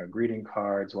 you know, greeting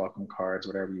cards, welcome cards,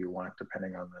 whatever you want,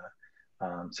 depending on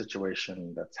the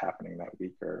situation that's happening that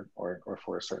week or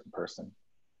for a certain person.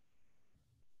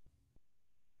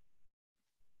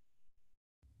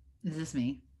 Is this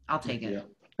me? I'll take it.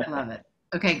 Yeah. I love it.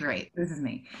 Okay, great. This is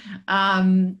me.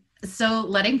 So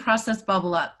letting process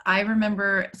bubble up. I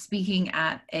remember speaking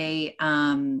at a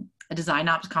design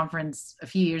ops conference a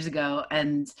few years ago,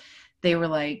 and they were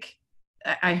like,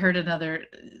 I heard another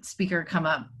speaker come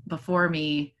up before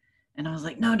me, and I was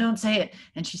like, no, don't say it.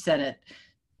 And she said it.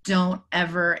 Don't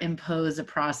ever impose a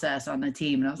process on the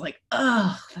team. And I was like,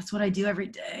 oh, that's what I do every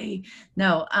day.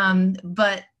 No,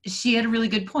 but she had a really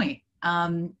good point.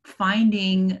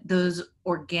 Finding those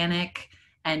organic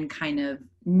and kind of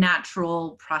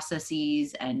natural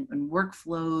processes and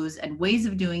workflows and ways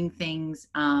of doing things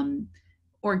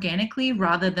organically,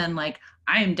 rather than like,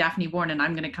 I am Daphne Bourne and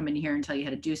I'm going to come in here and tell you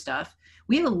how to do stuff.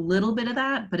 We have a little bit of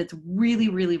that, but it's really,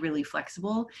 really, really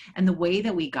flexible. And the way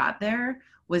that we got there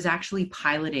was actually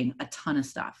piloting a ton of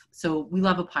stuff. So we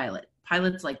love a pilot.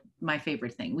 Pilot's like my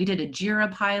favorite thing. We did a Jira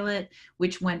pilot,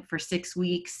 which went for 6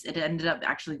 weeks. It ended up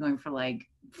actually going for like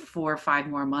 4 or 5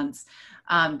 more months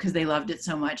because they loved it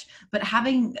so much. But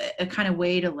having a kind of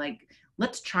way to like,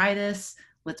 let's try this,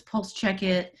 let's pulse check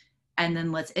it, and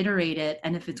then let's iterate it.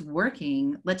 And if it's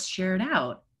working, let's share it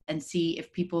out and see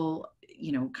if people,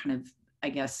 you know, kind of, I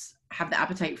guess, have the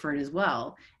appetite for it as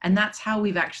well. And that's how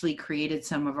we've actually created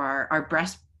some of our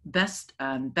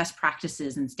best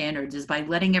practices and standards, is by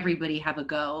letting everybody have a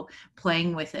go,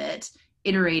 playing with it,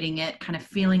 iterating it, kind of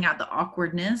feeling out the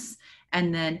awkwardness,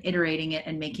 and then iterating it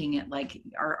and making it like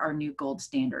our new gold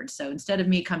standard. So instead of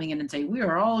me coming in and saying, we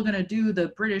are all going to do the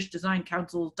British Design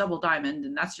Council's double diamond,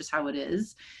 and that's just how it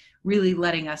is, really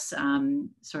letting us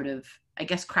sort of, I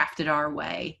guess, craft it our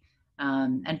way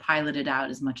and pilot it out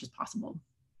as much as possible.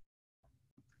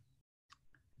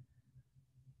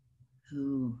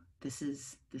 Ooh, this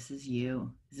is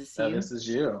you. Is this you? This is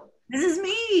you. This is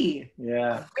me.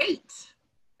 Yeah. Great.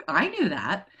 I knew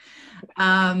that.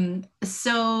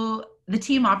 So the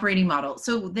team operating model.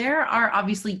 So there are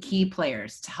obviously key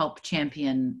players to help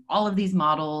champion all of these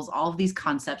models, all of these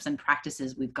concepts and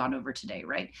practices we've gone over today,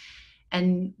 right?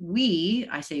 And we,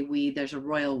 I say we, there's a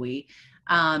royal we,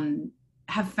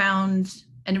 have found,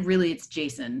 and really it's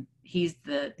Jason. He's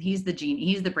the genie.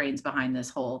 He's the brains behind this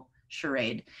whole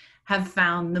charade. Have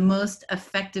found the most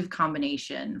effective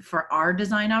combination for our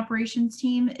design operations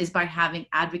team is by having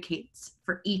advocates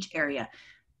for each area.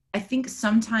 I think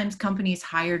sometimes companies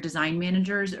hire design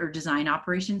managers or design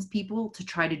operations people to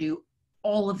try to do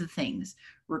all of the things: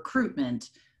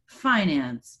 recruitment,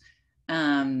 finance,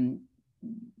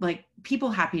 like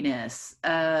people happiness,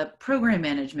 program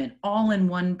management, all in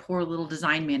one poor little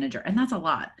design manager. And that's a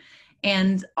lot.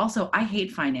 And also I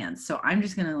hate finance. So I'm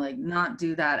just going to like not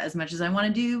do that as much as I want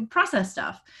to do process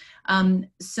stuff.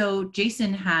 So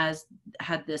Jason has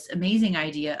had this amazing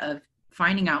idea of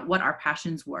finding out what our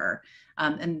passions were.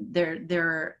 And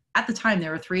there, at the time,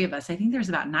 there were 3 of us. I think there's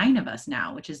about 9 of us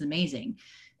now, which is amazing.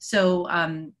 So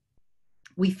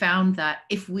we found that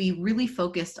if we really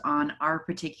focused on our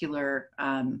particular,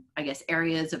 I guess,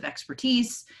 areas of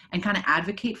expertise and kind of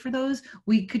advocate for those,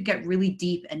 we could get really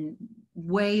deep and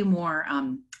way more,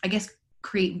 I guess,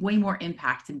 create way more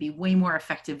impact and be way more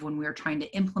effective when we were trying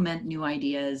to implement new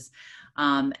ideas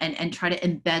and try to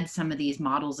embed some of these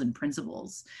models and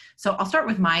principles. So I'll start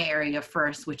with my area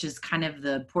first, which is kind of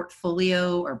the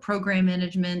portfolio or program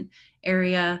management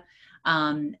area.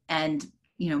 And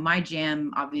you know, my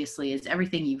jam obviously is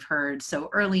everything you've heard. So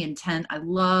early intent, I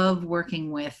love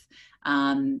working with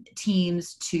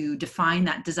teams to define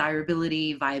that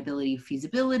desirability, viability,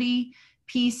 feasibility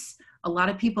piece. A lot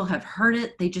of people have heard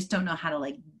it. They just don't know how to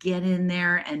like get in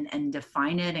there and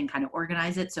define it and kind of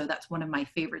organize it. So that's one of my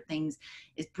favorite things,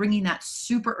 is bringing that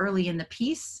super early in the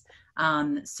piece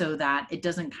so that it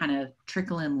doesn't kind of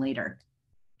trickle in later.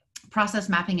 Process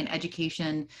mapping and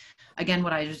education. Again,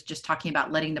 what I was just talking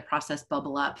about, letting the process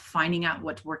bubble up, finding out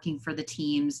what's working for the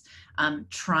teams,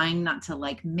 trying not to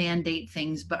like mandate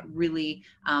things, but really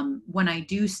when I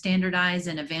do standardize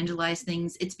and evangelize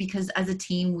things, it's because as a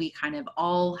team, we kind of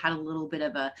all had a little bit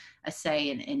of a say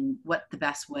in what the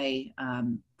best way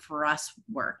for us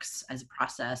works as a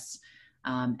process.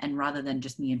 And rather than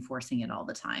just me enforcing it all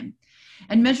the time.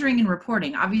 And measuring and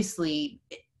reporting, obviously,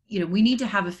 you know, we need to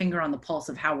have a finger on the pulse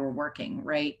of how we're working,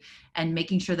 right? And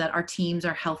making sure that our teams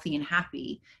are healthy and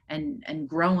happy and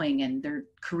growing and their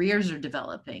careers are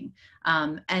developing.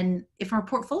 And if our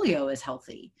portfolio is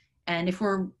healthy and if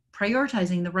we're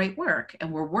prioritizing the right work and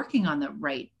we're working on the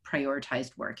right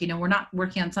prioritized work, you know, we're not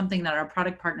working on something that our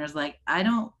product partner's like,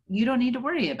 you don't need to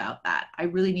worry about that. I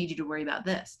really need you to worry about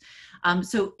this.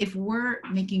 So if we're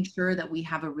making sure that we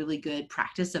have a really good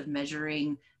practice of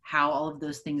measuring how all of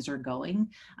those things are going,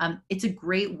 it's a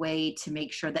great way to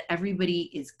make sure that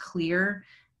everybody is clear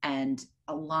and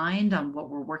aligned on what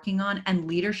we're working on, and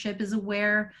leadership is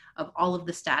aware of all of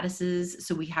the statuses.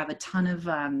 So we have a ton of,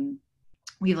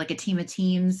 we have like a team of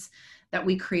teams that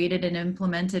we created and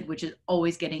implemented, which is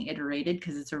always getting iterated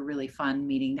because it's a really fun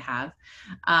meeting to have.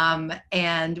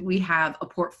 And we have a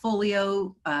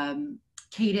portfolio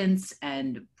cadence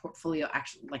and portfolio,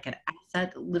 actually like an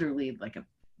asset, literally like a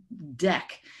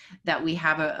deck that we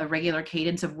have a regular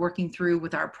cadence of working through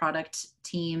with our product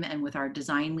team and with our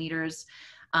design leaders.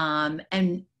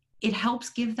 And it helps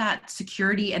give that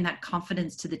security and that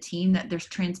confidence to the team that there's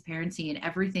transparency in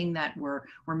everything that we're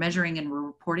measuring and we're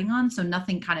reporting on. So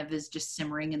nothing kind of is just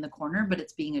simmering in the corner, but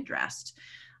it's being addressed.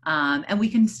 And we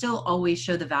can still always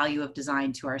show the value of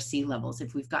design to our C-levels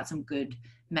if we've got some good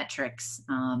metrics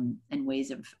and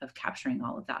ways of capturing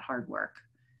all of that hard work.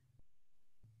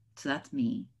 So that's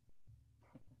me.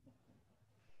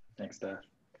 Thanks,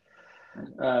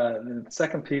 Steph. The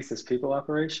second piece is people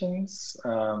operations.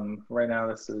 Right now,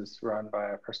 this is run by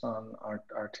a person on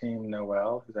our team,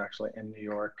 Noel, who's actually in New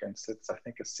York and sits, I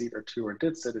think, a seat or two, or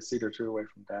did sit a seat or two away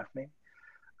from Daphne.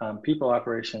 People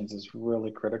operations is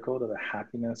really critical to the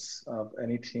happiness of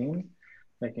any team,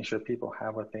 making sure people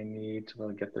have what they need to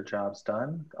really get their jobs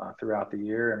done throughout the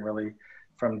year, and really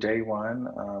from day one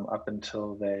up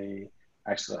until they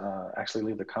actually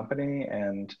leave the company.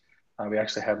 And we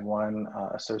actually had one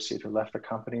associate who left the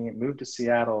company, moved to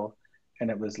Seattle,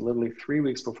 and it was literally 3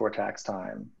 weeks before tax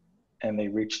time. And they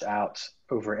reached out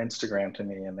over Instagram to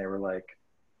me and they were like,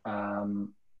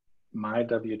 my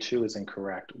W-2 is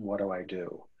incorrect. What do I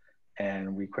do?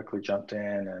 And we quickly jumped in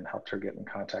and helped her get in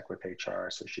contact with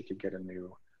HR so she could get a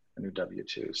new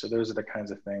W-2. So those are the kinds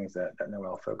of things that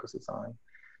Noelle focuses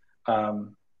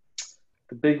on.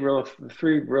 The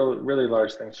three really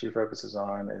large things she focuses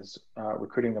on is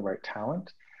recruiting the right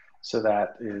talent. So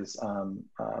that is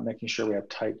making sure we have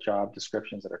tight job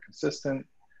descriptions that are consistent,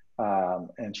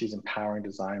 and she's empowering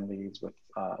design leads with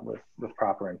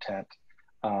proper intent.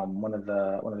 One of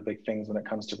the big things when it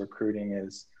comes to recruiting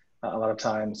is a lot of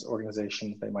times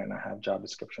organizations, they might not have job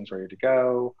descriptions ready to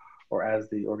go, or as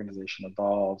the organization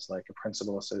evolves, like a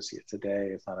principal associate today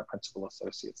is not a principal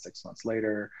associate 6 months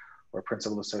later, or a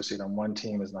principal associate on one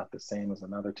team is not the same as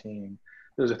another team.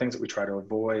 Those are things that we try to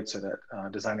avoid so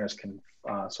that designers can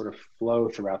sort of flow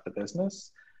throughout the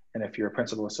business. And if you're a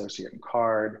principal associate in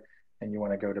card and you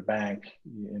want to go to bank,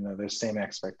 you know, those same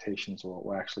expectations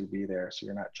will actually be there. So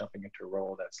you're not jumping into a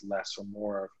role that's less or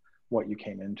more of what you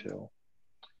came into.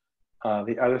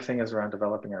 The other thing is around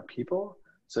developing our people.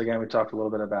 So again, we talked a little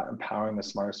bit about empowering the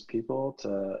smartest people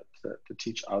to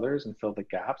teach others and fill the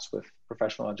gaps with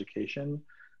professional education.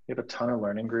 We have a ton of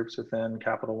learning groups within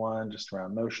Capital One, just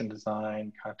around motion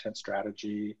design, content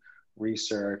strategy,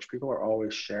 research. People are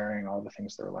always sharing all the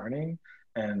things they're learning,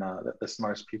 and the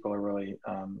smartest people are really,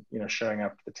 you know, showing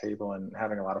up at the table and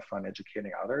having a lot of fun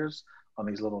educating others on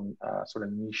these little sort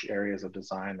of niche areas of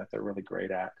design that they're really great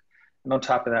at. And on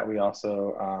top of that, we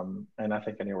also, and I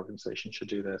think any organization should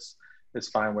do this, is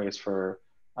find ways for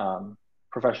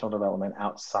professional development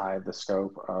outside the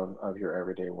scope of your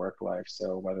everyday work life.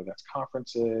 So whether that's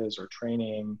conferences or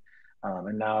training,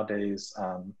 and nowadays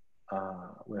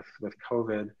with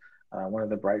COVID, one of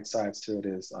the bright sides to it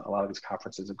is a lot of these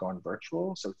conferences have gone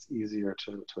virtual, so it's easier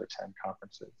to attend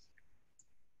conferences.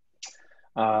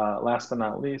 Last but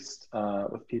not least,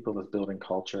 with people is building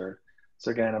culture.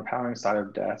 So again, empowering side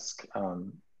of desk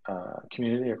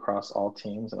community across all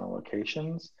teams and all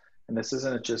locations. And this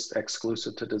isn't just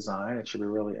exclusive to design, it should be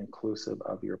really inclusive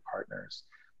of your partners.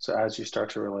 So as you start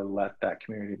to really let that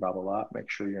community bubble up, make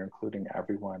sure you're including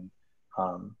everyone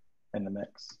in the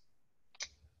mix.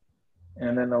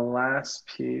 And then the last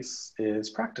piece is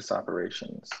practice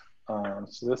operations.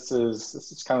 So this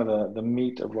is kind of the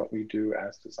meat of what we do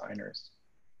as designers.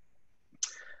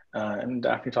 And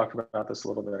Daphne talked about this a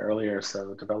little bit earlier,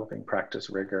 so developing practice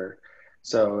rigor.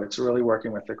 So it's really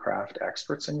working with the craft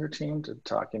experts in your team to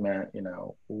document, you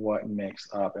know, what makes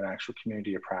up an actual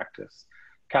community of practice.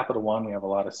 Capital One, we have a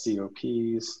lot of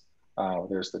COPs.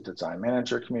 There's the design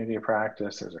manager community of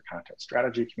practice. There's a content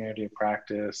strategy community of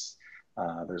practice.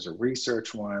 There's a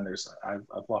research one. I've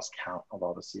lost count of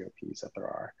all the COPs that there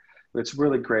are. But it's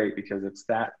really great because it's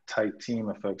that tight team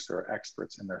of folks that are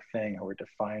experts in their thing who are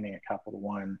defining at Capital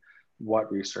One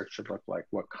what research should look like,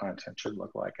 what content should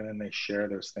look like, and then they share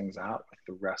those things out with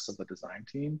the rest of the design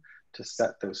team to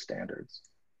set those standards.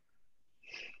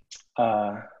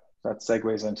 That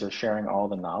segues into sharing all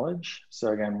the knowledge.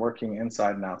 So again, working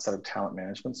inside and outside of talent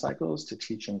management cycles to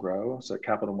teach and grow. So at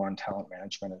Capital One, talent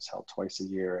management is held twice a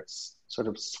year. It's sort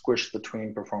of squished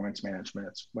between performance management.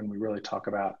 It's when we really talk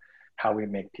about how we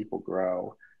make people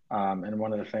grow. And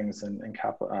one of the things in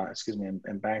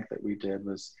bank that we did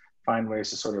was find ways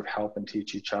to sort of help and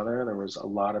teach each other. There was a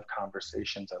lot of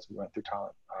conversations as we went through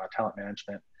talent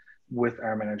management with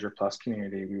our Manager Plus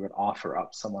community. We would offer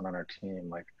up someone on our team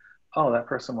like, oh, that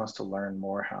person wants to learn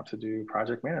more how to do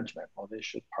project management. Well, they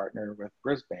should partner with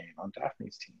Brisbane on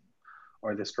Daphne's team.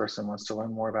 Or this person wants to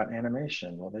learn more about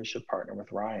animation. Well, they should partner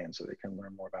with Ryan so they can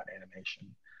learn more about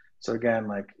animation. So again,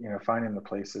 like, you know, finding the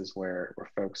places where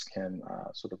folks can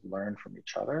sort of learn from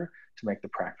each other to make the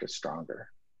practice stronger.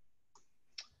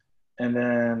 And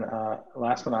then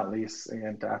last but not least,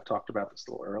 again, Daph talked about this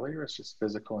a little earlier, it's just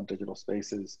physical and digital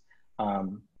spaces.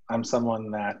 I'm someone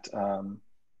that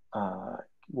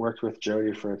worked with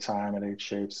Jody for a time at 8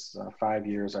 Shapes. 5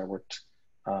 years I worked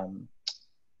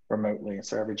remotely.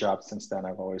 So every job since then,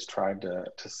 I've always tried to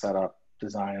set up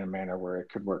design in a manner where it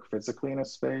could work physically in a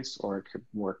space, or it could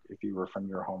work if you were from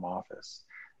your home office.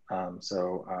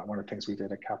 One of the things we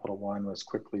did at Capital One was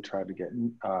quickly try to get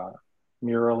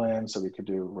mural in so we could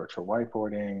do virtual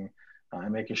whiteboarding,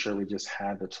 and making sure we just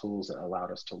had the tools that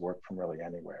allowed us to work from really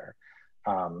anywhere.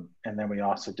 And then we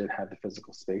also did have the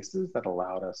physical spaces that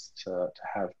allowed us to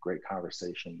have great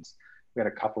conversations. We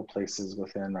had a couple places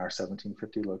within our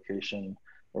 1750 location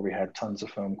where we had tons of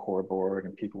foam core board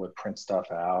and people would print stuff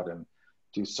out and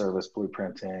do service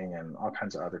blueprinting and all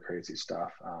kinds of other crazy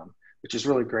stuff, which is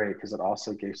really great because it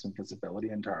also gave some visibility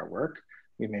into our work.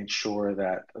 We made sure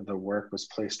that the work was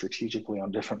placed strategically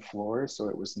on different floors so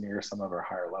it was near some of our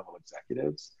higher level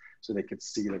executives so they could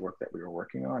see the work that we were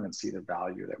working on and see the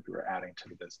value that we were adding to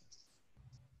the business.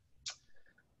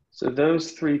 So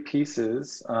those three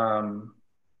pieces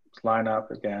line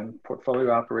up again: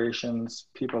 portfolio operations,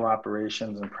 people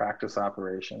operations, and practice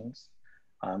operations.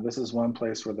 This is one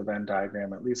place where the Venn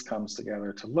diagram at least comes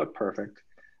together to look perfect.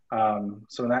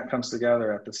 So when that comes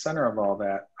together, at the center of all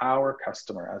that, our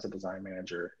customer as a design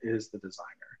manager is the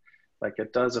designer. Like,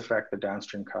 it does affect the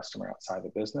downstream customer outside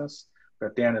the business, but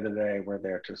at the end of the day, we're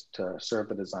there to serve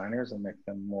the designers and make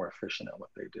them more efficient at what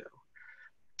they do.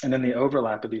 And then the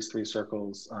overlap of these three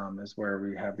circles is where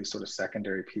we have these sort of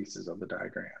secondary pieces of the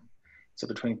diagram. So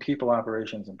between people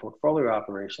operations and portfolio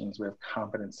operations, we have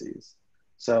competencies.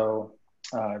 So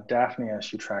Daphne, as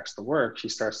she tracks the work, she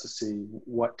starts to see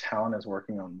what talent is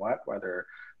working on what, whether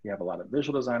we have a lot of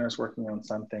visual designers working on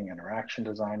something, interaction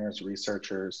designers,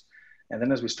 researchers. And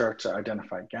then as we start to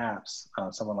identify gaps,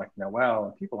 someone like Noelle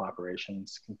in people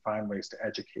operations can find ways to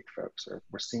educate folks, or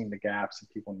we're seeing the gaps and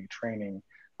people need training.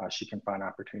 She can find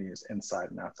opportunities inside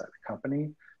and outside the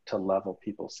company to level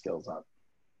people's skills up.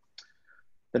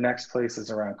 The next place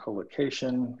is around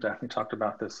co-location. Daphne talked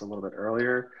about this a little bit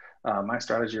earlier. My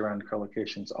strategy around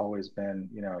co-location has always been,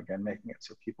 again, making it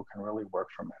so people can really work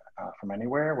from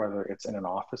anywhere, whether it's in an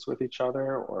office with each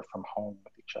other or from home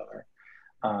with each other.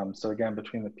 So again,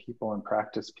 between the people and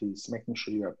practice piece, making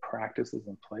sure you have practices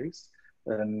in place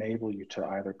that enable you to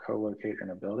either co-locate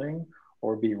in a building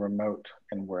or be remote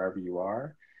in wherever you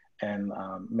are, and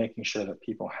making sure that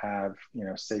people have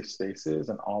safe spaces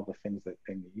and all the things that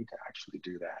they need to actually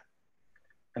do that.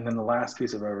 And then the last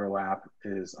piece of overlap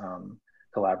is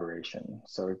collaboration.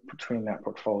 So between that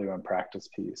portfolio and practice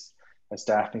piece, as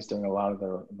Daphne's doing a lot of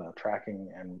the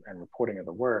tracking and reporting of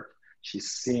the work,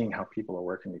 she's seeing how people are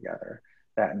working together.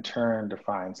 That in turn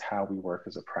defines how we work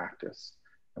as a practice.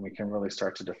 And we can really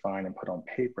start to define and put on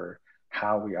paper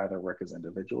how we either work as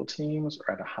individual teams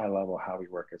or at a high level, how we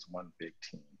work as one big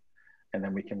team. And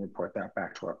then we can report that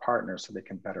back to our partners so they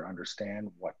can better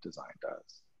understand what design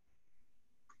does.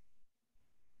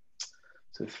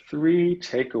 So 3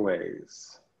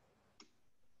 takeaways.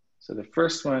 So the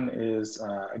first one is,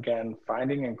 again,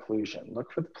 finding inclusion.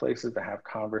 Look for the places that have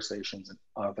conversations in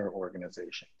other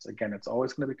organizations. Again, it's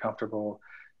always going to be comfortable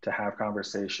to have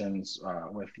conversations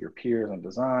with your peers on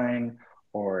design,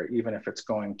 or even if it's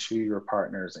going to your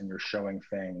partners and you're showing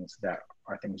things that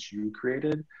are things you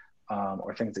created,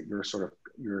 or things that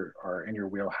are in your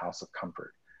wheelhouse of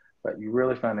comfort. But you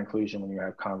really find inclusion when you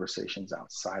have conversations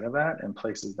outside of that in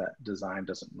places that design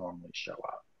doesn't normally show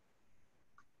up.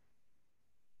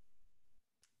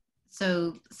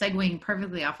 So segueing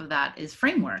perfectly off of that is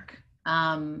framework.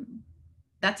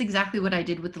 That's exactly what I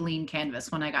did with the Lean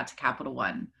Canvas when I got to Capital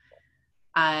One.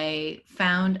 I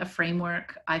found a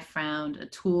framework, I found a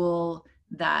tool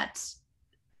that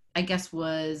I guess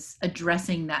was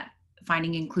addressing that,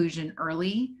 finding inclusion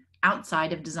early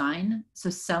outside of design. So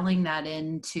selling that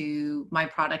into my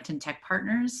product and tech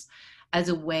partners as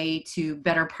a way to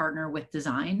better partner with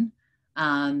design,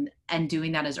 and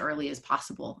doing that as early as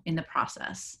possible in the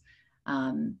process.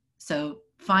 So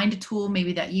find a tool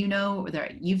maybe that or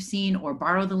that you've seen, or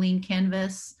borrow the Lean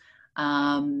Canvas,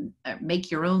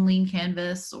 make your own Lean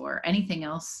Canvas or anything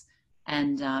else,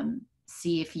 and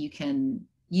see if you can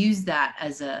use that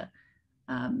as a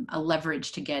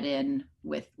leverage to get in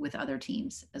with other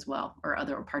teams as well, or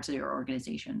other parts of your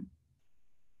organization.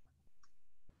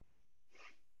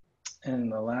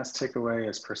 And the last takeaway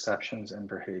is perceptions and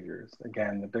behaviors.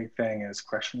 Again, the big thing is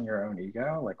questioning your own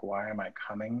ego. Like, why am I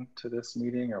coming to this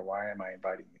meeting, or why am I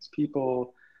inviting these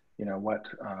people?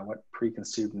 What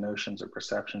preconceived notions or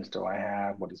perceptions do I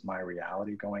have? What is my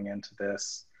reality going into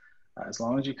this? As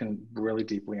long as you can really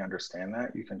deeply understand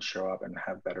that, you can show up and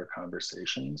have better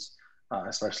conversations,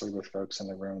 especially with folks in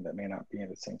the room that may not be in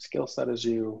the same skill set as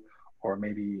you, or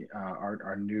maybe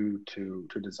are new to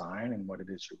design and what it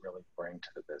is you really bring to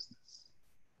the business.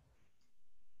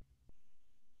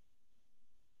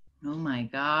 Oh my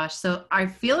gosh. So I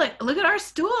feel like, look at our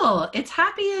stool. It's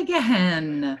happy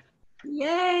again.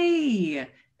 Yay.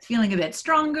 It's feeling a bit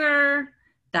stronger.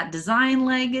 That design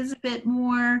leg is a bit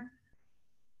more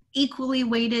equally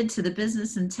weighted to the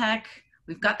business and tech.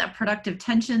 We've got that productive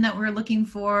tension that we're looking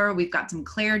for. We've got some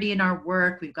clarity in our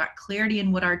work. We've got clarity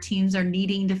in what our teams are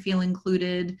needing to feel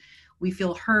included. We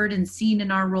feel heard and seen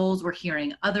in our roles. We're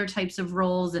hearing other types of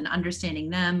roles and understanding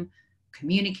them,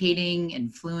 communicating,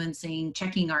 influencing,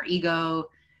 checking our ego.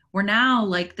 We're now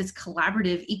like this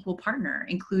collaborative equal partner,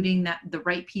 including that the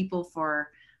right people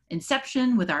for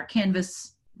inception with our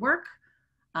Canvas work,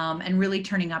 and really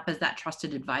turning up as that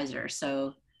trusted advisor.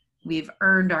 So we've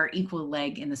earned our equal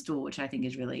leg in the stool, which I think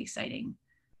is really exciting.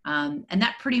 And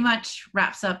that pretty much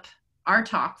wraps up our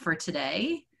talk for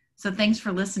today. So thanks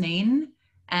for listening.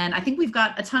 And I think we've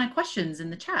got a ton of questions in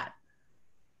the chat.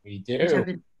 We do. Which I've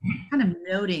been kind of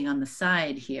noting on the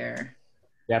side here.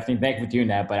 Definitely, thank you for doing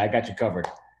that, but I got you covered.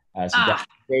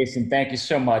 Jason, thank you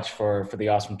so much for the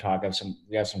awesome talk.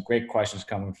 We have some great questions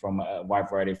coming from a wide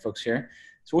variety of folks here.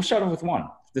 So we'll start off with one.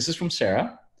 This is from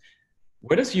Sarah.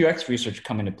 Where does UX research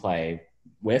come into play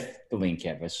with the Lean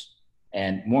Canvas?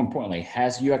 And more importantly,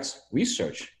 has UX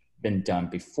research been done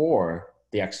before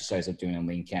the exercise of doing a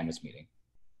Lean Canvas meeting?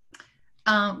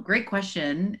 Great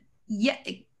question. Yeah,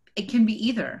 it can be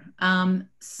either.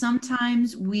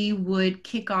 Sometimes we would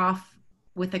kick off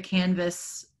with a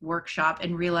Canvas workshop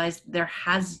and realize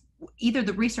either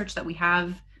the research that we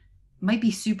have might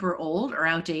be super old or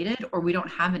outdated, or we don't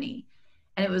have any.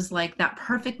 And it was like that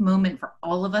perfect moment for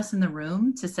all of us in the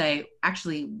room to say,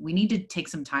 actually, we need to take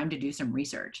some time to do some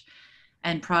research.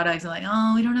 And products are like,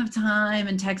 oh, we don't have time.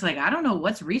 And tech's like, I don't know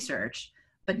what's research.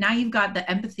 But now you've got the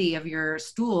empathy of your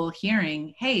stool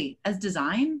hearing, hey, as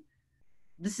design,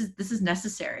 this is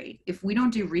necessary. If we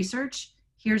don't do research,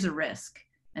 here's a risk.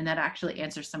 And that actually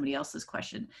answers somebody else's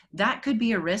question. That could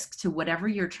be a risk to whatever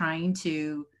you're trying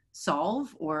to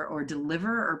solve or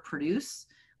deliver or produce,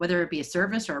 whether it be a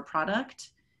service or a product.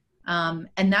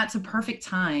 And that's a perfect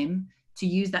time to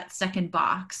use that second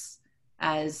box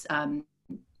as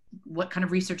what kind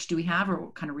of research do we have, or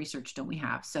what kind of research don't we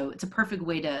have? So it's a perfect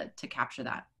way to capture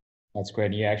that. That's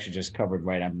great. You actually just covered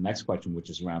right on the next question, which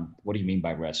is around what do you mean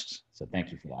by risks? So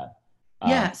thank you for that.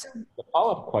 Yeah. The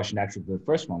follow-up question, actually, the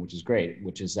first one, which is great,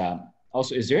 which is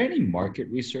also, is there any market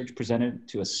research presented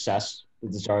to assess the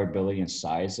desirability and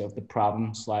size of the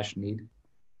problem/need?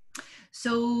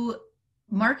 So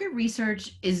market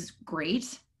research is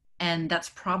great. And that's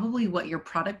probably what your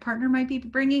product partner might be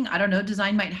bringing. I don't know,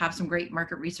 design might have some great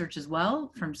market research as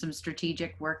well from some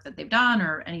strategic work that they've done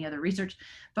or any other research.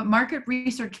 But market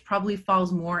research probably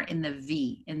falls more in the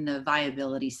V, in the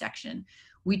viability section.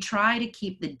 We try to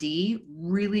keep the D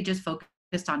really just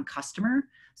focused on customer.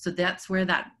 So that's where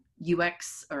that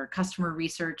UX or customer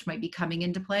research might be coming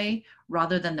into play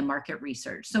rather than the market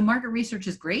research. So market research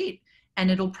is great. And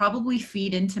it'll probably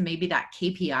feed into maybe that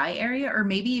KPI area, or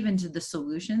maybe even to the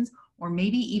solutions, or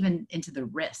maybe even into the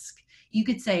risk. You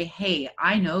could say, hey,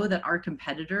 I know that our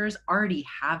competitors already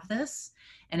have this.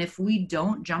 And if we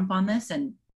don't jump on this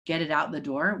and get it out the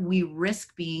door, we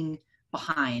risk being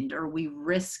behind, or we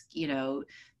risk,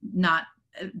 not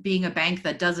being a bank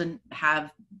that doesn't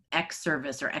have X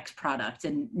service or X product.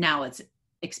 And now it's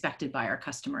expected by our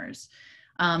customers.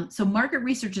 So market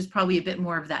research is probably a bit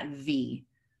more of that V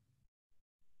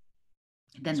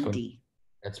than the D.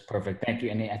 That's perfect. Thank you.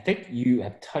 And I think you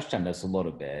have touched on this a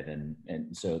little bit. And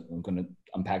so I'm going to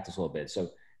unpack this a little bit.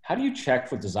 So how do you check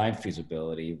for design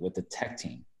feasibility with the tech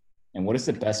team? And what is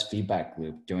the best feedback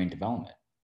loop during development?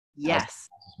 Yes.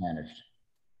 How's this managed?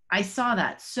 I saw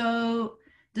that. So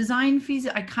design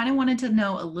feasibility, I kind of wanted to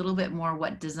know a little bit more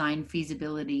what design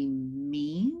feasibility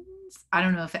means. I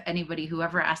don't know if anybody,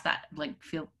 whoever asked that,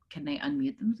 can they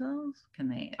unmute themselves? Can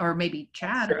they, or maybe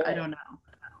chat? Sure. I don't know.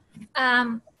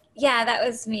 Yeah, that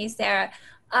was me, Sarah.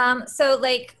 So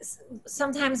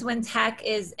sometimes when tech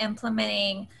is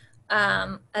implementing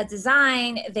a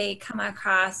design, they come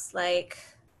across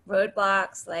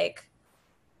roadblocks,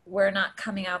 we're not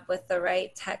coming up with the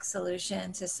right tech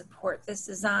solution to support this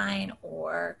design,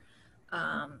 or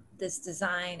this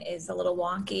design is a little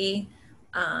wonky.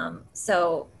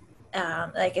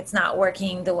 It's not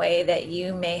working the way that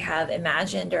you may have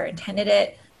imagined or intended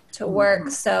it to work.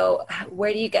 So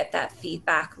where do you get that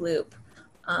feedback loop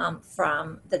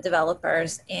from the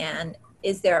developers? And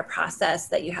is there a process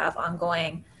that you have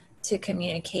ongoing to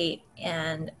communicate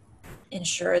and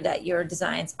ensure that your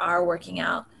designs are working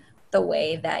out the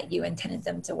way that you intended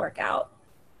them to work out?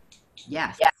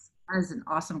 Yes. That is an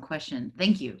awesome question.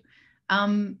 Thank you.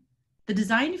 The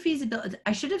design feasibility,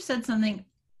 I should have said something.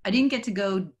 I didn't get to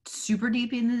go super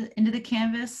deep into the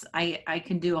Canvas. I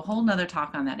can do a whole nother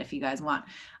talk on that if you guys want.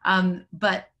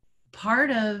 But part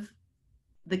of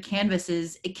the canvas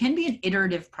is it can be an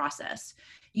iterative process.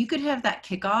 You could have that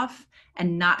kickoff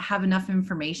and not have enough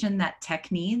information that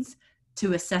tech needs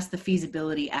to assess the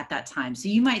feasibility at that time. So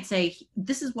you might say,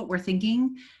 this is what we're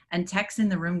thinking, and tech's in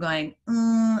the room going,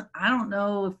 I don't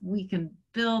know if we can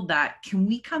build that. Can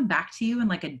we come back to you in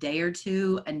like a day or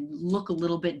two and look a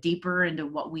little bit deeper into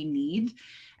what we need?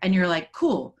 And you're like,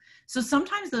 cool. So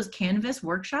sometimes those canvas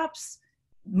workshops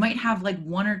might have like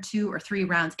 1 or 2 or 3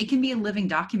 rounds. It can be a living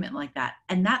document like that.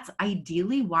 And that's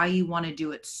ideally why you want to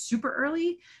do it super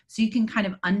early, so you can kind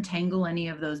of untangle any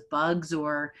of those bugs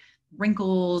or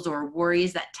wrinkles or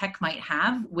worries that tech might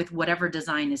have with whatever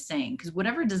design is saying. Because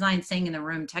whatever design is saying in the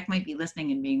room, tech might be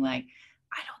listening and being like,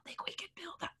 I don't think we can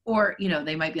build that. Or, you know,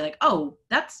 they might be like, oh,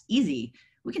 that's easy.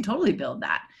 We can totally build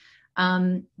that.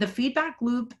 The feedback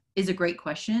loop is a great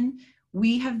question.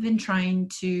 We have been trying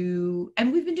to,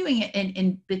 and we've been doing it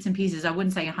in bits and pieces. I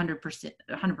wouldn't say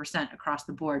 100% across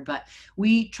the board, but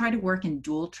we try to work in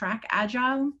dual track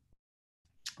agile,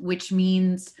 which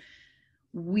means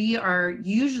we are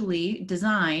usually,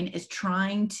 design is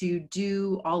trying to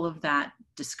do all of that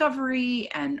discovery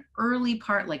and early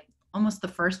part, like almost the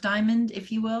first diamond,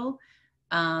 if you will,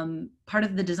 part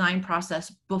of the design process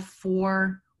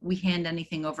before we hand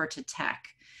anything over to tech.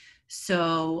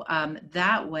 So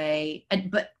that way,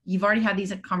 but you've already had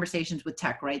these conversations with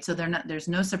tech, right? So there's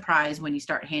no surprise when you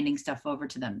start handing stuff over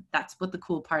to them. That's what the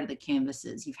cool part of the canvas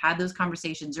is. You've had those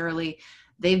conversations early.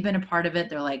 They've been a part of it.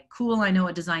 They're like, cool, I know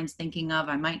what design's thinking of.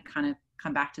 I might kind of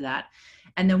come back to that.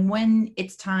 And then when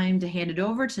it's time to hand it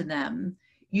over to them,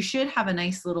 you should have a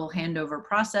nice little handover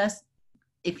process.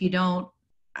 If you don't,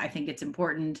 I think it's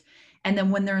important. And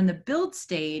then when they're in the build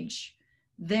stage,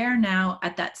 they're now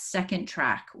at that second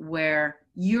track where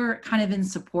you're kind of in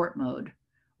support mode,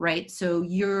 right? So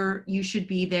you should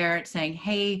be there saying,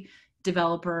 hey,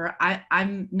 developer,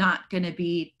 I'm not going to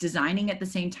be designing at the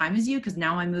same time as you, because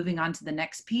now I'm moving on to the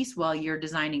next piece while you're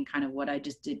designing kind of what I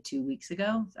just did 2 weeks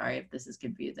ago. Sorry if this is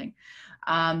confusing.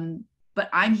 But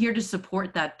I'm here to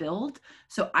support that build.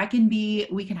 So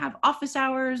we can have office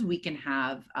hours, we can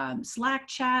have Slack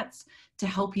chats to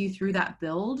help you through that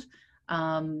build.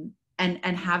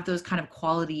 And have those kind of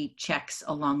quality checks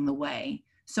along the way.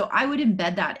 So I would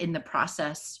embed that in the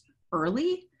process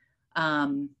early.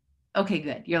 Okay,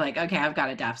 good. You're like, okay, I've got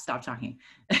it, Daph, stop talking.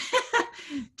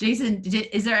 Jason,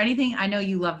 is there anything, I know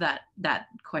you love that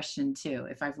question too,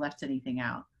 if I've left anything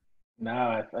out.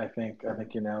 No, I think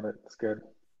you nailed it. It's good.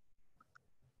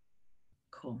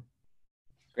 Cool.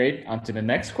 Great. On to the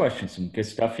next question. Some good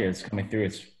stuff here. It's coming through.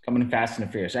 It's coming in fast and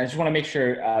furious. I just want to make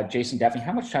sure, Jason, Daphne,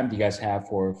 how much time do you guys have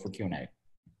for Q&A?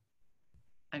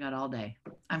 I got all day.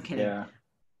 I'm kidding. Yeah.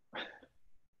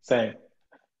 Same.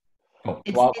 Cool.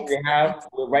 Well,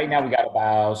 right now we got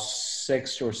about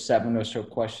 6 or 7 or so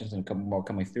questions and a couple more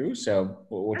coming through. So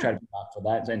we'll try to be out for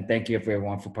that. And thank you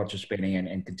everyone for participating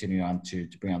and continuing on to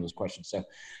bring on those questions. So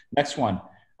next one.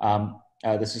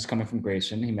 This is coming from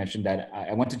Grayson. He mentioned that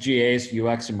I went to GA's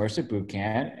UX Immersive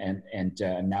Bootcamp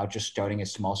and now just starting a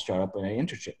small startup and an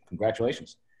internship.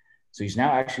 Congratulations. So he's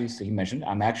now he mentioned,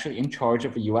 I'm actually in charge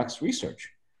of a UX research.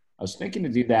 I was thinking to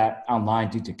do that online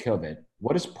due to COVID.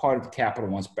 What is part of the Capital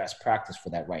One's best practice for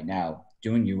that right now,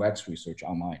 doing UX research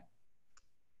online?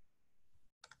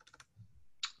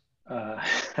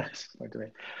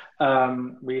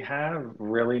 We have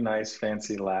really nice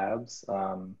fancy labs.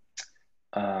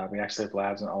 We actually have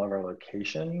labs in all of our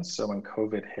locations. So when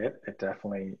COVID hit, it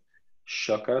definitely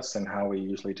shook us in how we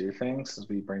usually do things. As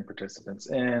we bring participants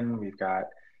in, we've got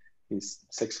these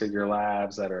 6-figure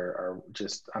labs that are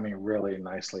just, I mean, really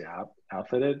nicely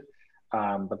outfitted.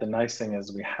 But the nice thing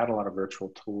is we had a lot of virtual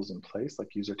tools in place, like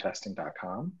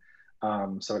usertesting.com.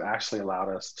 So it actually allowed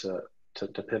us to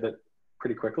pivot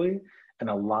pretty quickly. And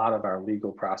a lot of our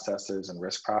legal processes and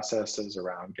risk processes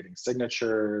around getting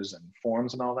signatures and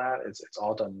forms and all that, it's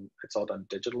all done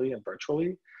digitally and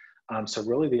virtually. So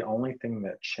really the only thing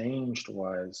that changed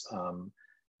was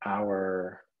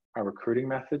our recruiting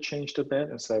method changed a bit.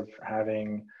 Instead of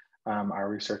having our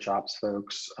research ops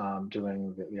folks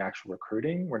doing the actual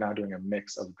recruiting, we're now doing a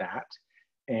mix of that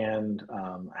and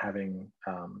having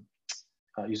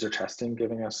user testing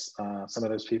giving us some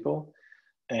of those people.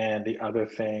 And the other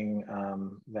thing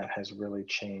that has really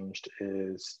changed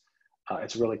is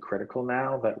it's really critical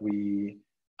now that we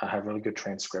have really good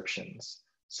transcriptions.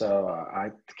 So I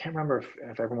can't remember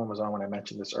if everyone was on when I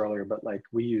mentioned this earlier, but like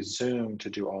we use Zoom to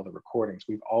do all the recordings.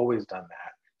 We've always done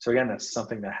that. So again, that's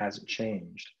something that hasn't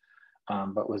changed.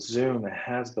 But with Zoom, it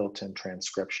has built-in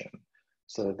transcription.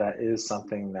 So that is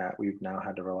something that we've now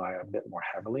had to rely a bit more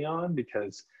heavily on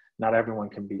because not everyone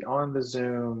can be on the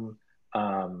Zoom.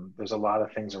 There's a lot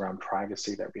of things around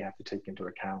privacy that we have to take into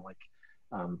account, like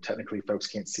technically folks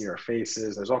can't see our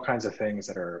faces. There's all kinds of things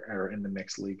that are in the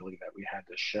mix legally that we had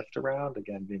to shift around.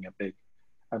 Again, being a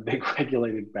big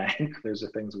regulated bank, those are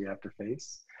things we have to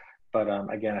face. But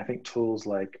again, I think tools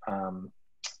like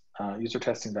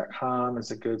usertesting.com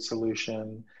is a good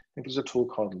solution. I think there's a tool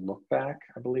called Lookback,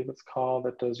 I believe it's called,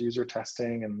 that does user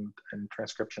testing and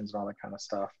transcriptions and all that kind of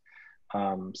stuff.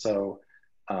 So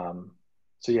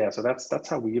that's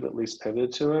how we've at least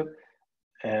pivoted to it.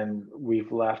 And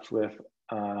we've left with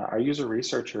our user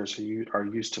researchers who are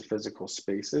used to physical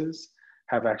spaces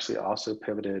have actually also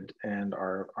pivoted and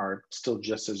are still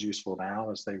just as useful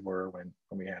now as they were when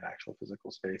we had actual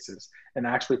physical spaces, and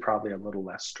actually probably a little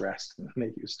less stressed than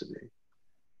they used to be.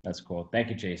 That's cool. Thank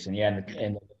you, Jason. Yeah,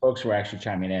 and the folks were actually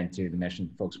chiming in too.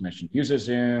 Folks mentioned user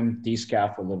Zoom,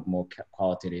 Dscout for a little more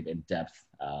qualitative in-depth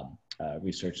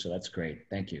research. So that's great.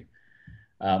 Thank you.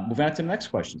 Moving on to the next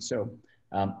question. So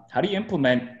how do you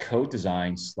implement code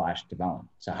design / development?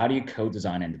 So how do you code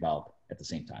design and develop at the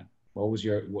same time? What was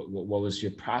your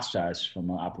process from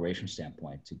an operation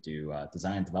standpoint to do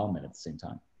design and development at the same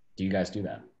time? Do you guys do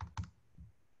that?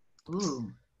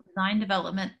 Ooh, design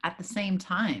development at the same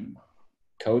time.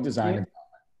 Code design.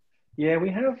 Yeah, we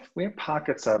have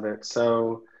pockets of it.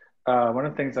 So one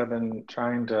of the things I've been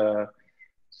trying to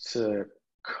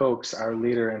coax our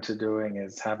leader into doing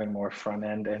is having more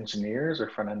front-end engineers or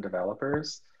front-end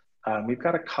developers. We've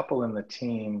got a couple in the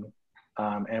team,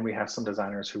 and we have some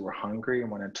designers who were hungry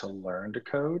and wanted to learn to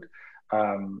code.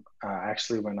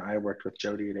 Actually, when I worked with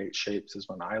Jody at 8Shapes is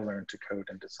when I learned to code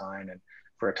and design. And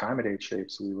for a time at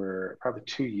 8Shapes, we were probably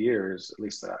 2 years, at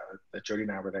least that Jody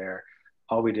and I were there.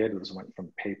 All we did was went from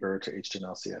paper to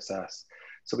HTML, CSS.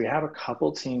 So we have a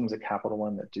couple teams at Capital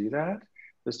One that do that.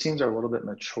 Those teams are a little bit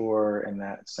mature in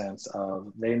that sense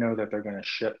of they know that they're going to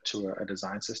ship to a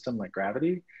design system like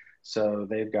Gravity. So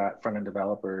they've got front-end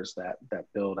developers that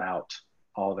build out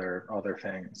all their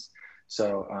things.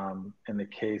 So in the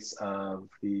case of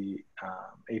the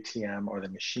ATM or the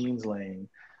machines lane,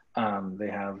 they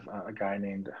have a guy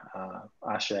named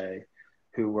Ashe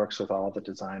who works with all the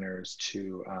designers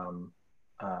to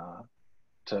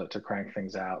crank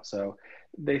things out. So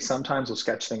they sometimes will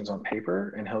sketch things on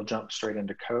paper and he'll jump straight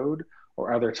into code,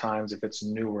 or other times if it's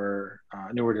newer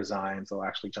designs, they'll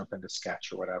actually jump into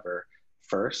Sketch or whatever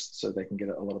first so they can get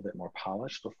it a little bit more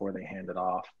polished before they hand it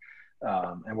off.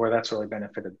 And where that's really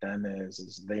benefited them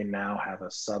is they now have a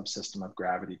subsystem of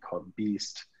Gravity called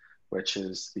Beast, which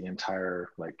is the entire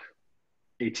like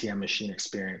ATM machine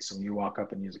experience. So when you walk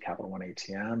up and use a Capital One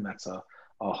ATM, that's a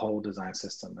whole design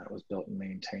system that was built and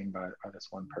maintained by this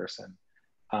one person.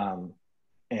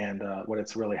 And what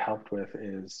it's really helped with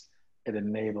is it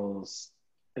enables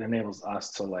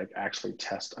us to like actually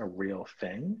test a real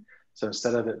thing. So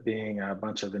instead of it being a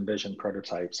bunch of envisioned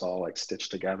prototypes all like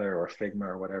stitched together, or Figma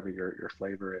or whatever your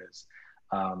flavor is,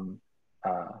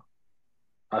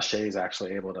 Ashe is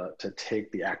actually able to take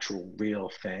the actual real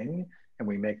thing, and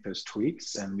we make those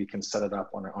tweaks and we can set it up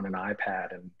on an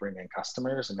iPad and bring in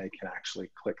customers and they can actually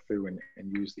click through and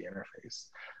use the interface.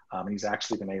 And he's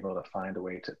actually been able to find a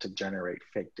way to generate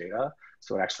fake data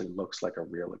so it actually looks like a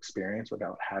real experience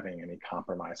without having any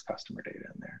compromised customer data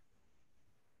in there.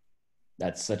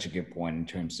 That's such a good point in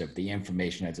terms of the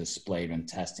information that's displayed when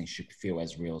testing should feel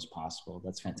as real as possible.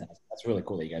 That's fantastic. That's really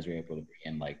cool that you guys were able to bring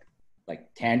in like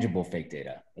tangible fake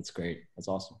data. That's great. That's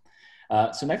awesome.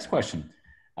 So next question.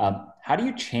 How do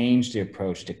you change the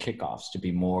approach to kickoffs to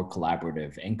be more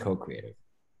collaborative and co-creative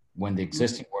when the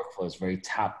existing workflow is very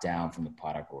top down from the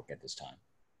product work at this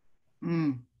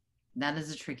time? That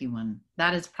is a tricky one.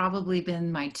 That has probably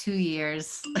been my 2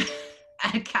 years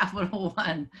at Capital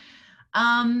One.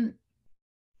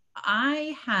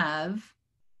 I have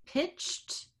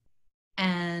pitched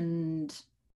and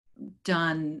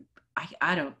done,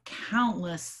 I don't,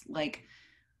 countless like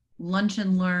lunch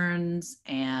and learns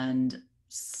and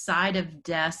side of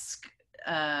desk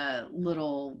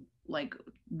little like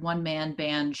one-man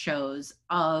band shows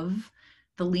of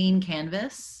the lean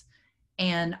canvas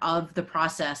and of the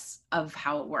process of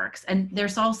how it works. And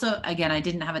there's also, again, I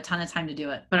didn't have a ton of time to do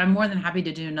it, but I'm more than happy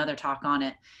to do another talk on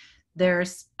it.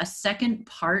 There's a second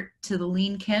part to the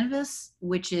lean canvas,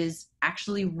 which is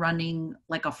actually running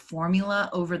like a formula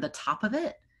over the top of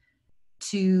it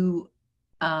to,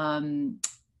 what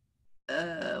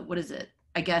is it?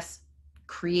 I guess,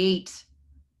 create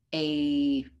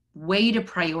a way to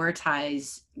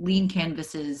prioritize lean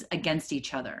canvases against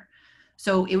each other.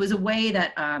 So it was a way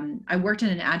that I worked in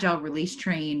an agile release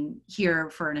train here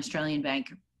for an Australian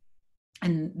bank.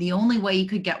 And the only way you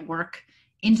could get work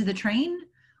into the train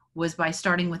was by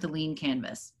starting with a lean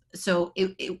canvas. so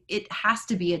it has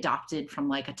to be adopted from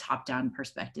like a top-down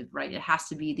perspective, right? It has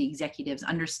to be the executives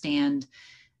understand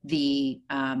the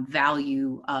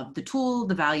value of the tool,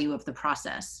 the value of the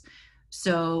process.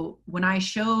 So when I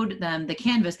showed them the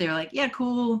canvas, they were like, yeah,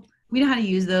 cool. We know how to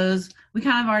use those. We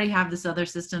kind of already have this other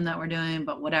system that we're doing,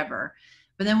 but whatever.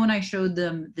 But then when I showed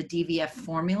them the DVF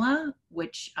formula,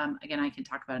 which again, I can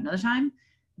talk about another time,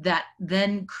 that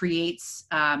then creates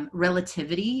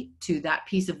relativity to that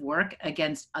piece of work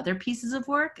against other pieces of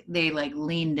work, they like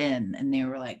leaned in and they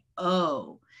were like,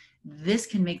 oh, this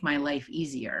can make my life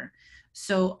easier.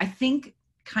 So I think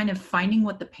kind of finding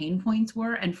what the pain points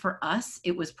were, and for us,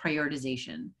 it was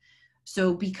prioritization.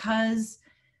 So because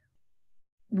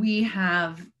we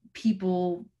have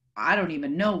people, I don't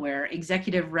even know where,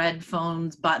 executive red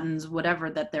phones, buttons, whatever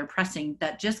that they're pressing,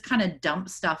 that just kind of dump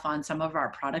stuff on some of our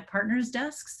product partners'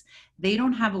 desks. They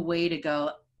don't have a way to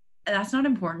go, that's not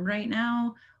important right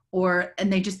now,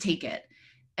 and they just take it.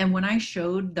 And when I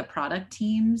showed the product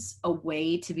teams a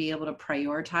way to be able to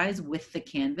prioritize with the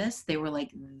canvas, they were like,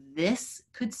 this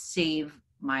could save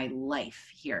my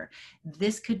life here.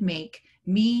 This could make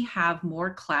me have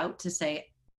more clout to say,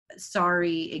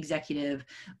 sorry, executive,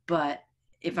 but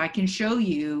if I can show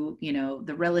you,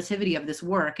 the relativity of this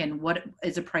work and what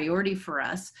is a priority for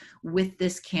us with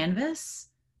this canvas,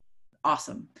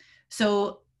 awesome.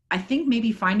 So I think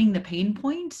maybe finding the pain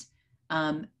point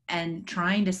and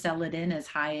trying to sell it in as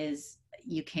high as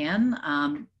you can.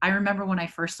 I remember when I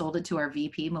first sold it to our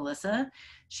VP, Melissa,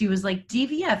 she was like,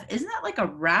 DVF, isn't that like a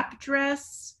wrap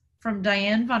dress from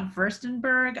Diane von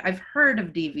Furstenberg? I've heard of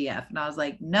DVF. And I was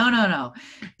like, no.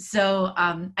 So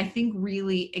I think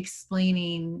really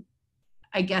explaining,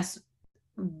 I guess,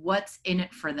 what's in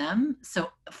it for them. So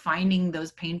finding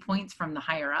those pain points from the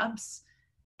higher ups,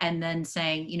 and then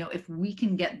saying, if we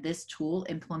can get this tool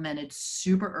implemented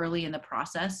super early in the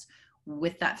process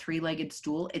with that three-legged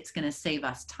stool, it's going to save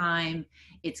us time.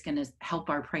 It's going to help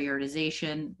our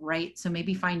prioritization, right? So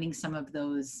maybe finding some of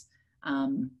those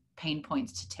pain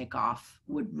points to tick off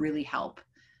would really help.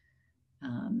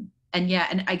 And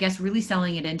I guess really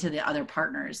selling it into the other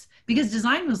partners, because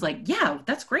design was like, yeah,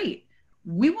 that's great.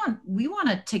 We want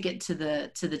a ticket to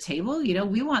the table.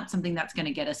 We want something that's going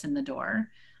to get us in the door.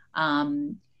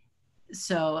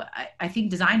 So I think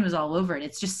design was all over it.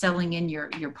 It's just selling in your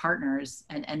partners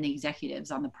and the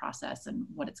executives on the process and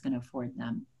what it's going to afford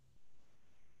them.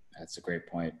 That's a great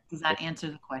point. Does that answer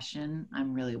the question?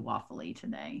 I'm really waffly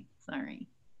today. Sorry.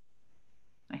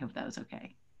 I hope that was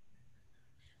okay.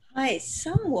 Hi,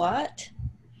 somewhat.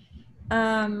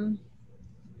 I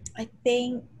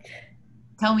think.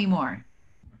 Tell me more.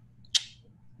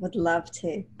 Would love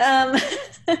to.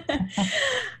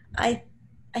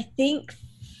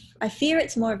 I fear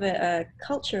it's more of a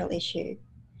cultural issue,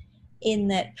 in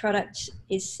that product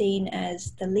is seen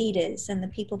as the leaders and the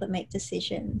people that make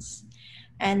decisions,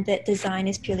 and that design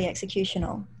is purely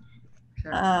executional.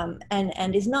 Sure.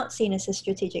 And is not seen as a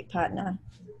strategic partner.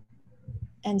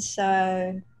 And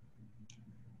so,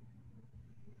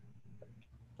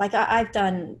 like I've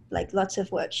done like lots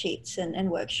of worksheets and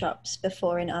workshops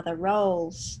before in other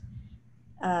roles.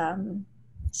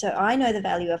 So I know the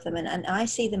value of them, and I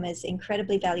see them as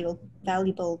incredibly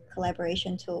valuable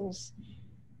collaboration tools.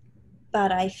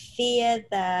 But I fear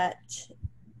that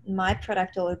my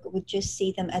product org would just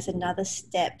see them as another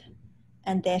step,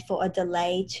 and therefore a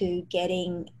delay to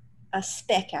getting a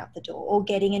spec out the door or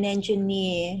getting an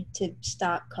engineer to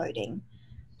start coding.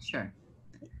 Sure.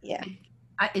 Yeah.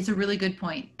 It's a really good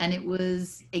point. And it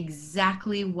was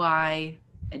exactly why,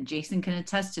 and Jason can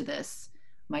attest to this,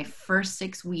 my first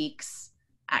 6 weeks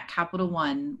at Capital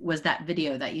One was that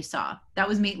video that you saw. That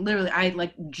was me. Literally, I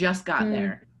like just got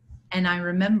there. And I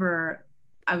remember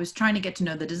I was trying to get to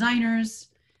know the designers.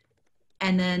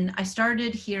 And then I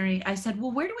started hearing, I said,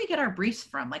 well, where do we get our briefs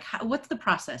from? Like, what's the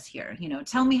process here?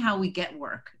 Tell me how we get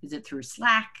work. Is it through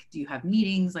Slack? Do you have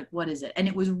meetings? Like, what is it? And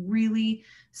it was really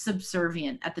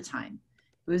subservient at the time.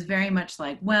 It was very much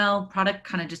like, well, product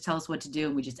kind of just tell us what to do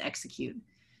and we just execute.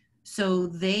 So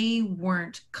they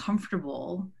weren't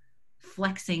comfortable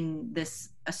flexing this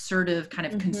assertive kind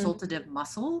of consultative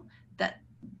muscle that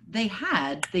they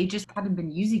had. They just hadn't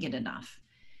been using it enough.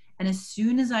 And as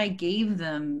soon as I gave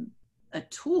them a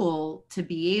tool to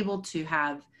be able to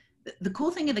have, the cool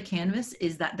thing of the canvas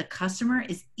is that the customer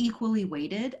is equally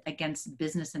weighted against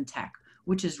business and tech,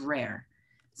 which is rare.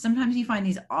 Sometimes you find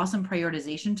these awesome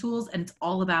prioritization tools and it's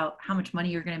all about how much money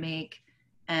you're going to make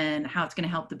and how it's going to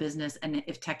help the business and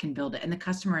if tech can build it. And the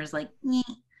customer is like, nyeh.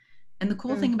 And the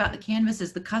cool thing about the canvas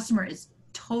is the customer is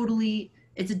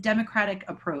it's a democratic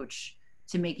approach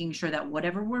to making sure that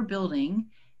whatever we're building,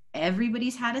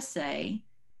 everybody's had a say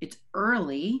it's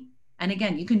early. And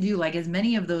again, you can do like as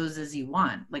many of those as you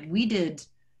want. Like we did,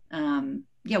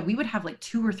 we would have like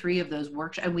 2 or 3 of those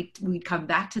workshops, and we'd come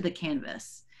back to the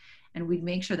canvas and we'd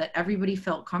make sure that everybody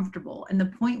felt comfortable. And the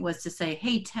point was to say,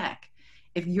 hey, tech,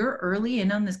 if you're early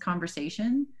in on this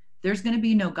conversation, there's going to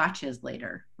be no gotchas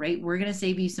later, right? We're going to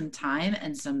save you some time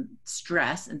and some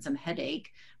stress and some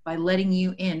headache by letting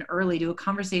you in early to a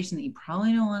conversation that you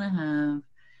probably don't want to have.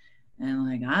 And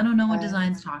like, I don't know what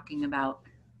design's talking about,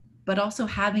 but also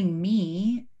having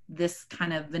me, this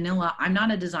kind of vanilla, I'm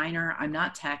not a designer, I'm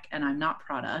not tech, and I'm not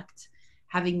product.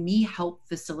 Having me help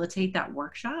facilitate that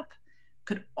workshop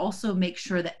could also make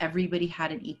sure that everybody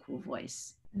had an equal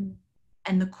voice. Mm.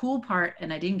 And the cool part,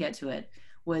 and I didn't get to it,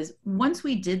 was once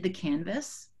we did the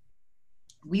canvas,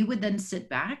 we would then sit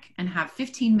back and have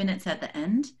 15 minutes at the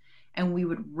end, and we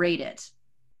would rate it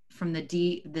from the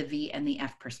D, the V, and the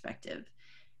F perspective.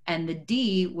 And the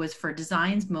D was for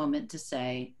design's moment to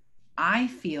say, I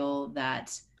feel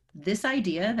that this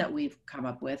idea that we've come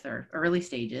up with, or early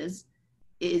stages,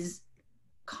 is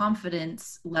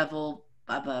confidence level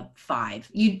of a 5.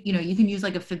 You know, you can use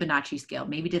like a Fibonacci scale,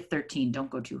 maybe to 13. Don't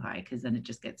go too high because then it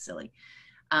just gets silly.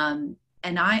 And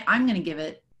I'm going to give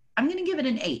it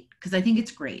an 8 because I think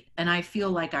it's great. And I feel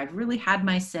like I've really had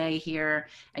my say here,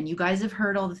 and you guys have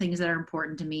heard all the things that are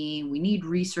important to me. We need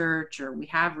research, or we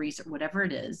have research, whatever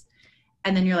it is.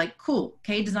 And then you're like, cool,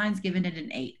 okay, design's given it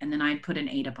an 8. And then I'd put an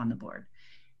 8 up on the board.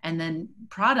 And then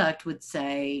product would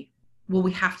say, well,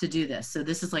 we have to do this. So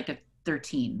this is like a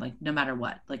 13, like no matter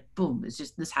what, like boom, it's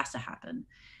just, this has to happen.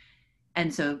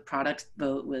 And so product's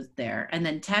vote was there. And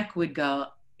then tech would go,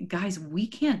 guys, we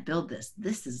can't build this.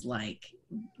 This is going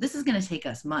to take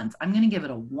us months. I'm going to give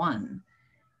it a 1.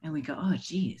 And we go, oh,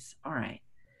 geez. All right.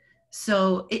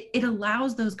 So it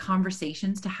allows those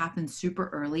conversations to happen super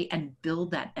early and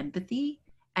build that empathy,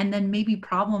 and then maybe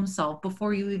problem solve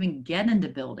before you even get into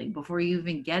building, before you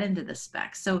even get into the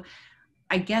specs. So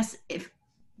I guess if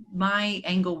my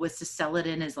angle was to sell it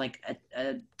in as like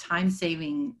a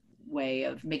time-saving way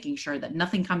of making sure that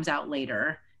nothing comes out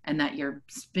later, and that you're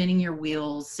spinning your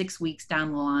wheels 6 weeks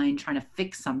down the line trying to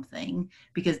fix something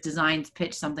because design's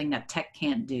pitch something that tech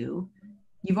can't do.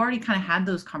 You've already kind of had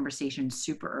those conversations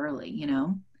super early, you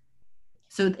know?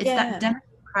 So it's that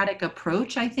democratic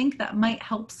approach, I think, that might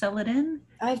help sell it in.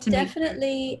 I've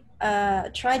definitely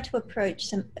tried to approach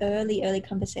some early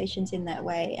conversations in that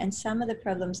way. And some of the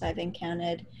problems I've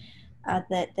encountered are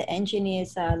that the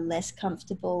engineers are less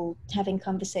comfortable having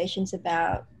conversations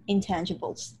about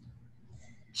intangibles.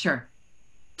 Sure,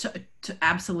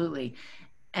 absolutely.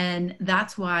 And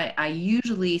that's why I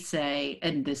usually say,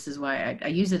 and this is why I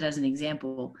use it as an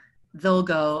example, they'll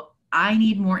go, I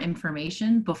need more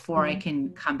information before I can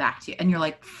come back to you. And you're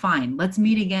like, fine, let's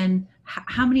meet again.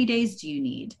 How many days do you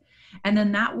need? And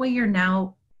then that way you're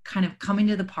now kind of coming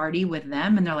to the party with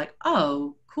them, and they're like,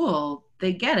 oh, cool.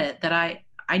 They get it that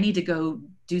I need to go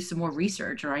do some more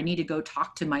research, or I need to go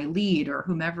talk to my lead or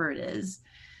whomever it is,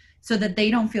 so that they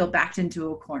don't feel backed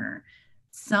into a corner.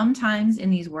 Sometimes in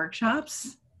these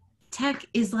workshops, tech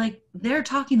is like, they're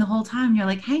talking the whole time. You're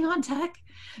like, hang on, tech,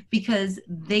 because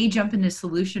they jump into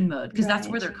solution mode because that's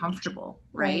where they're comfortable,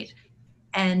 right?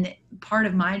 And part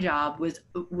of my job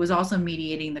was also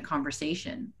mediating the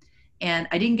conversation. And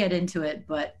I didn't get into it,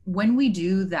 but when we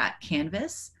do that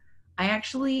canvas, I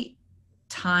actually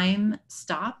time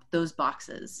stop those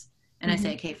boxes. And I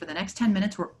say, okay, for the next 10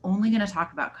 minutes, we're only going to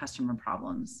talk about customer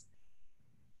problems.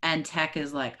 And tech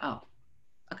is like, oh,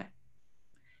 okay.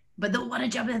 But they'll want to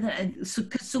jump in. So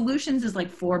solutions is like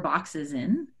 4 boxes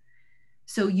in.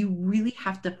 So you really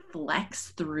have to flex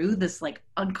through this like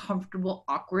uncomfortable,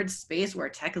 awkward space where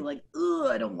tech is like, oh,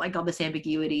 I don't like all this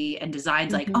ambiguity. And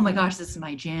design's like, oh my gosh, this is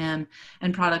my jam.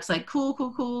 And product's like, cool,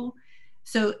 cool, cool.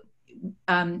 So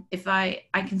if I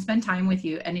can spend time with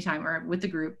you anytime or with the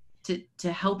group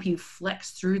to help you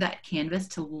flex through that canvas,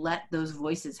 to let those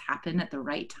voices happen at the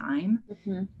right time.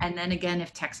 And then again,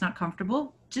 if tech's not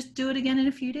comfortable, just do it again in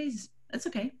a few days. That's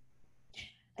okay.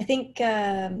 I think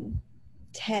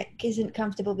tech isn't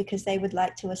comfortable because they would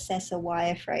like to assess a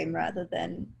wireframe rather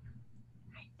than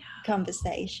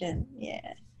conversation.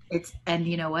 Yeah. And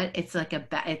you know what? It's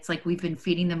like we've been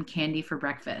feeding them candy for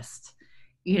breakfast.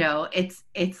 You know,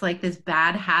 it's like this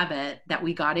bad habit that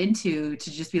we got into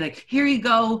to just be like, here you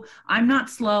go. I'm not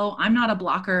slow. I'm not a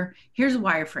blocker. Here's a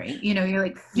wireframe. You know, you're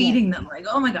like feeding them like,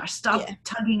 oh my gosh, stop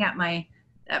tugging at my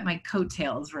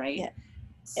coattails. Right.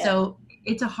 So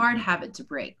it's a hard habit to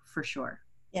break for sure.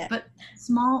 Yeah. But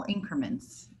small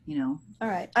increments, you know. All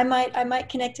right. I might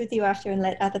connect with you after and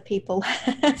let other people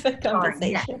have a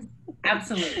conversation. Yes,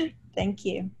 absolutely. Thank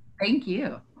you. Thank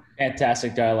you.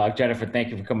 Fantastic dialogue. Jennifer, thank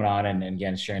you for coming on and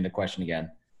again, sharing the question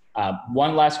again.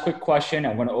 One last quick question.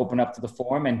 I'm going to open up to the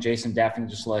forum, and Jason, Daphne,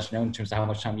 just let us know in terms of how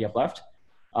much time you have left.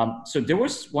 So there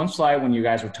was one slide when you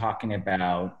guys were talking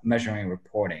about measuring and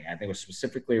reporting. I think it was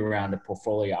specifically around the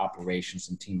portfolio operations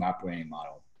and team operating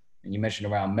model. And you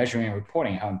mentioned around measuring and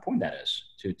reporting, how important that is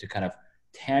to kind of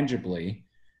tangibly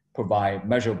provide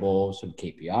measurable sort of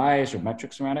KPIs or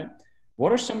metrics around it.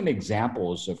 What are some of the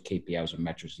examples of KPIs or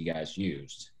metrics you guys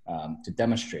used to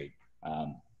demonstrate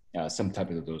some type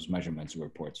of those measurements or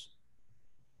reports?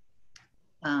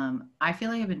 I feel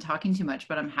like I've been talking too much,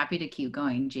 but I'm happy to keep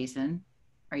going. Jason,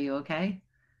 are you okay?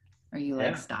 Are you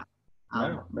like, stop?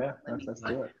 No, yeah, let's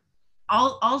do it.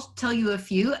 I'll tell you a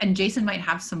few, and Jason might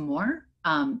have some more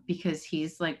because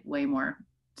he's like way more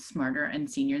smarter and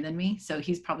senior than me. So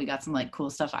he's probably got some like cool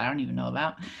stuff I don't even know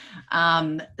about.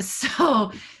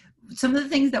 So some of the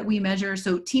things that we measure,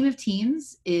 so Team of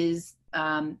Teams is,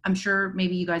 I'm sure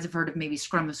maybe you guys have heard of maybe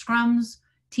Scrum of Scrums.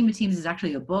 Team of Teams is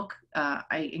actually a book.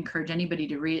 I encourage anybody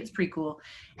to read it. It's pretty cool.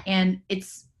 And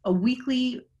it's a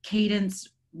weekly cadence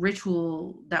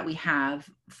ritual that we have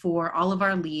for all of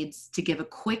our leads to give a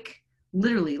quick,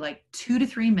 literally like 2 to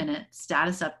 3 minute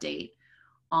status update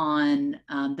on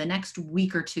the next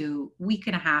week or two, week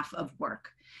and a half of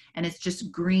work. And it's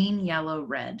just green, yellow,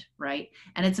 red, right?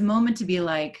 And it's a moment to be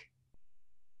like,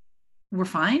 we're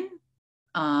fine.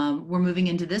 We're moving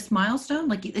into this milestone.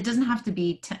 Like it doesn't have to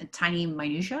be tiny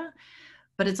minutia,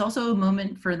 but it's also a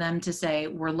moment for them to say,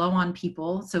 we're low on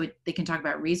people. So they can talk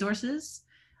about resources.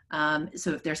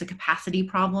 So if there's a capacity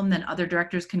problem, then other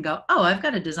directors can go, oh, I've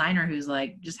got a designer who's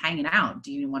like just hanging out.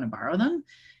 Do you want to borrow them?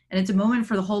 And it's a moment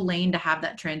for the whole lane to have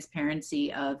that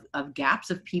transparency of gaps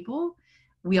of people.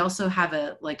 We also have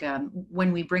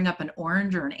when we bring up an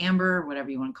orange or an amber, or whatever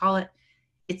you want to call it,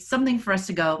 it's something for us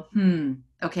to go,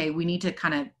 okay, we need to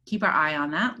kind of keep our eye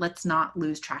on that. Let's not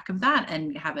lose track of that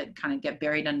and have it kind of get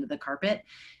buried under the carpet.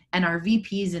 And our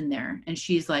VP's in there and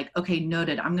she's like, okay,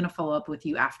 noted, I'm going to follow up with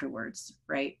you afterwards,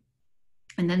 right?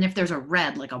 And then if there's a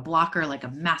red, like a blocker, like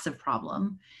a massive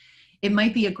problem, it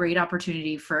might be a great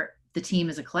opportunity for the team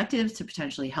as a collective to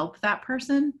potentially help that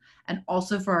person, and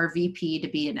also for our VP to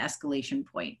be an escalation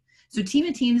point. So Team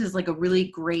of Teams is like a really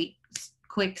great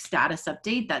quick status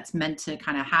update that's meant to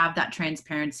kind of have that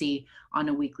transparency on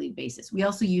a weekly basis. We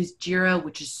also use Jira,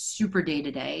 which is super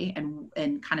day-to-day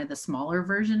and kind of the smaller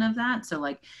version of that. So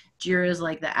like Jira is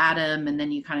like the atom, and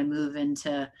then you kind of move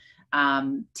into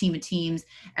Team of Teams.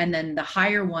 And then the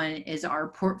higher one is our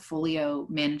portfolio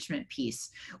management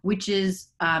piece, which is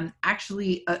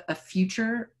actually a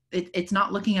future. It's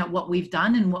not looking at what we've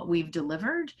done and what we've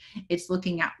delivered. It's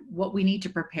looking at what we need to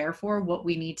prepare for, what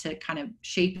we need to kind of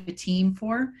shape a team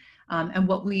for, and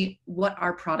what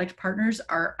our product partners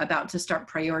are about to start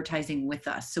prioritizing with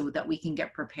us so that we can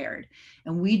get prepared.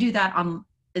 And we do that on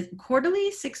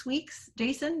quarterly, 6 weeks,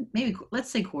 Jason, maybe let's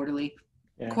say quarterly.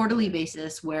 Yeah. Quarterly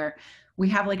basis, where we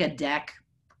have like a deck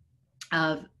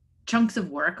of chunks of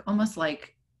work, almost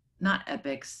like not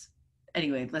epics.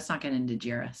 Anyway, let's not get into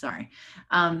Jira, sorry.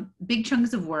 Big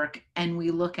chunks of work, and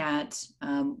we look at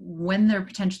when they're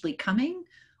potentially coming,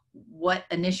 what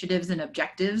initiatives and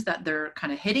objectives that they're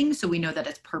kind of hitting, so we know that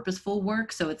it's purposeful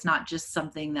work, so it's not just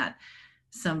something that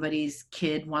somebody's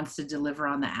kid wants to deliver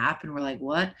on the app and we're like,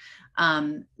 what?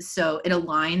 So it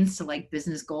aligns to like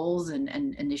business goals and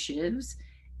initiatives.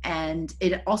 And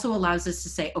it also allows us to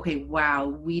say, okay, wow,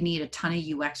 we need a ton of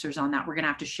UXers on that. We're going to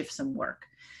have to shift some work.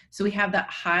 So we have that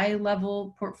high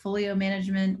level portfolio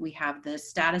management, we have the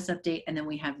status update, and then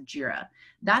we have Jira.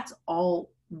 That's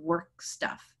all work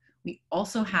stuff. We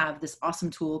also have this awesome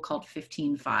tool called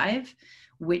 15.5,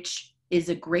 which is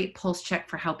a great pulse check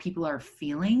for how people are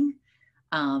feeling,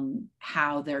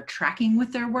 how they're tracking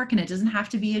with their work. And it doesn't have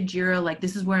to be a Jira, like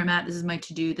this is where I'm at, this is my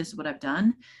to-do, this is what I've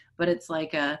done. But it's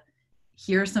like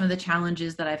here are some of the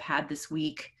challenges that I've had this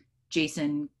week.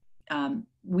 Jason,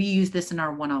 we use this in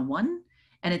our one-on-one,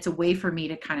 and it's a way for me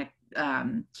to kind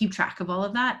of keep track of all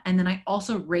of that. And then I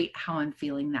also rate how I'm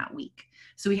feeling that week.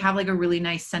 So we have like a really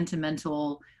nice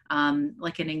sentimental,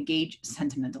 like an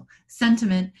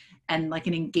sentiment and like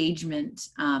an engagement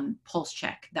pulse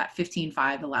check that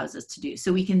 15.5 allows us to do.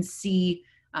 So we can see,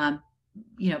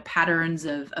 patterns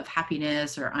of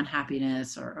happiness or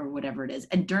unhappiness or whatever it is.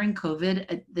 And during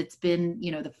COVID, it's been,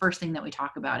 the first thing that we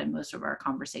talk about in most of our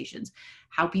conversations,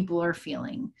 how people are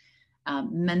feeling.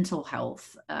 Mental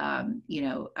health,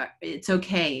 it's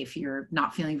okay if you're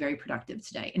not feeling very productive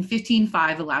today. And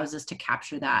 15.5 allows us to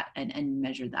capture that and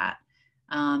measure that.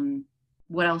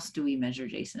 What else do we measure,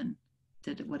 Jason?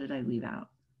 What did I leave out?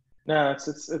 No,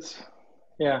 it's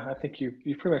Yeah, I think you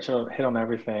pretty much hit on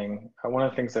everything. One of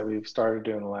the things that we've started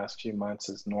doing the last few months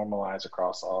is normalize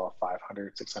across all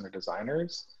 500, 600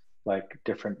 designers, like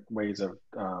different ways of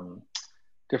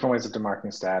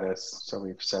demarking status. So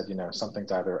we've said,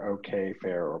 something's either okay,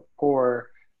 fair, or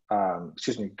poor.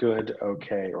 Good,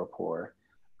 okay, or poor.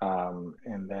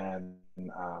 And then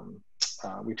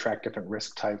we track different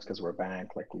risk types because we're a bank,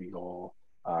 like legal,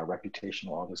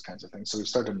 reputational, all those kinds of things. So we've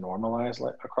started to normalize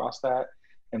across that.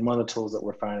 And one of the tools that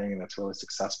we're finding that's really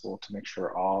successful to make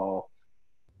sure all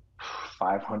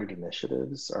 500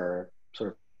 initiatives are sort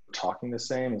of talking the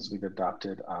same is we've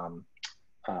adopted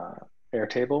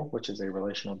Airtable, which is a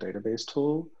relational database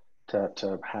tool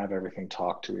to have everything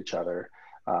talk to each other.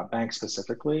 Bank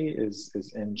specifically is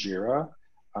in Jira,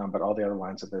 but all the other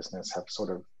lines of business have sort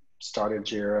of started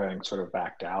Jira and sort of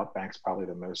backed out. Bank's probably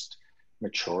the most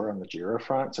mature on the Jira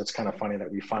front. So it's kind of funny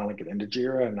that we finally get into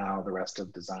Jira and now the rest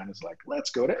of design is like,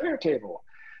 let's go to Airtable.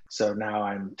 So now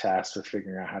I'm tasked with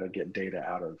figuring out how to get data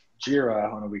out of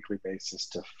Jira on a weekly basis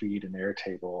to feed an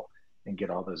Airtable and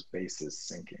get all those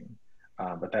bases syncing.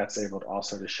 But that's able to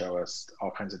also to show us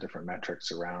all kinds of different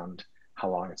metrics around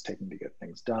how long it's taking to get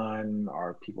things done.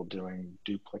 Are people doing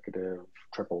duplicative,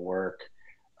 triple work?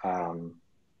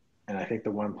 And I think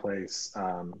the one place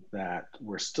that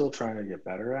we're still trying to get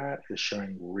better at is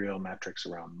showing real metrics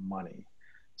around money.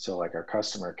 So like our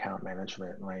customer account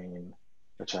management lane,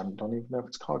 which I don't even know if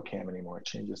it's called CAM anymore. It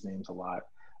changes names a lot.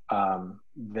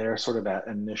 They're sort of that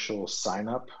initial sign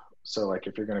up. So like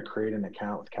if you're going to create an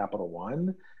account with Capital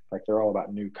One, like they're all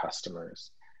about new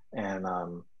customers. And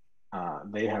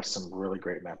they have some really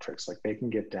great metrics. Like they can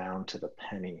get down to the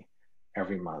penny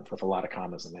every month with a lot of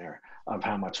commas in there of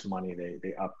how much money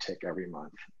they uptick every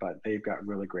month. But they've got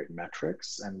really great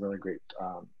metrics and really great,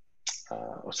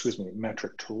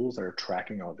 metric tools that are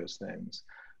tracking all those things.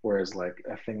 Whereas like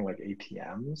a thing like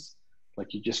ATMs,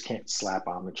 like you just can't slap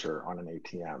Omniture on an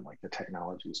ATM. Like the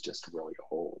technology is just really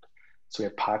old. So we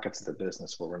have pockets of the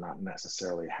business where we're not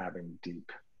necessarily having deep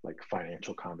like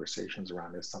financial conversations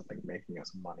around is something making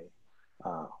us money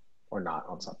or not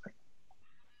on something.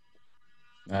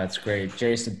 That's great.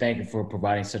 Jason, thank you for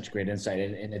providing such great insight.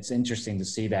 And it's interesting to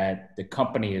see that the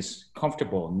company is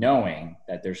comfortable knowing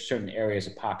that there's certain areas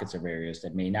or pockets of areas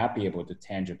that may not be able to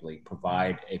tangibly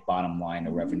provide a bottom line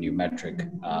or revenue metric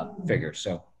figure.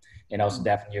 So, and also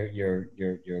definitely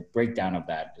your breakdown of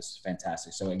that is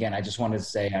fantastic. So again, I just wanted to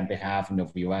say on behalf of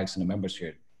NoVA UX and the members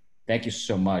here, thank you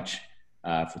so much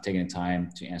for taking the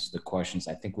time to answer the questions.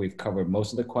 I think we've covered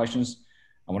most of the questions.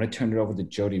 I want to turn it over to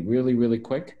Jody really, really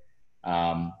quick.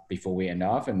 Before we end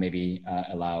off and maybe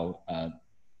allow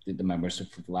the members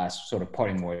for the last sort of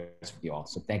parting words with you all.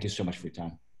 So thank you so much for your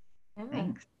time.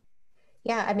 Thanks.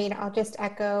 Yeah, I mean, I'll just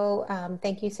echo,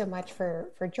 thank you so much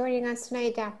for joining us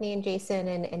tonight, Daphne and Jason,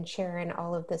 and sharing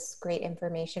all of this great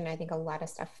information. I think a lot of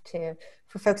stuff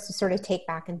for folks to sort of take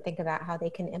back and think about how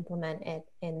they can implement it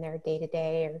in their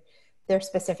day-to-day or their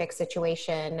specific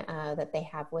situation that they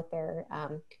have with their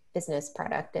business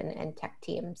product and tech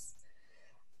teams.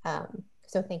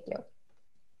 So thank you.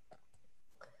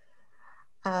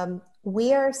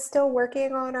 We are still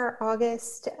working on our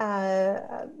August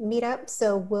meetup,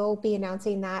 so we'll be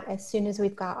announcing that as soon as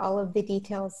we've got all of the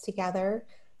details together.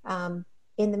 In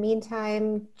the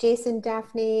meantime, Jason,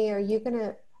 Daphne, are you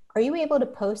able to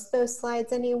post those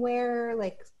slides anywhere,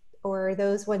 or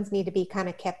those ones need to be kind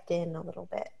of kept in a little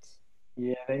bit?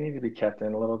 Yeah, they need to be kept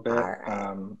in a little bit.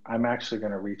 Right. I'm actually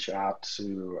going to reach out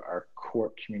to our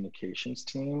corp communications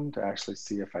team to actually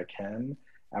see if I can.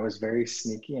 I was very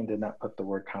sneaky and did not put the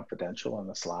word confidential on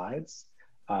the slides.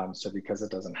 So because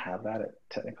it doesn't have that, it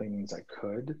technically means I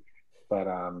could. But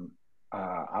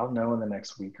I'll know in the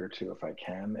next week or two if I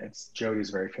can. Jody's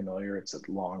very familiar. It's a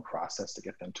long process to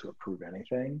get them to approve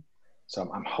anything. So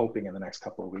I'm hoping in the next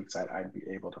couple of weeks I'd be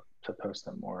able to post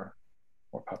them more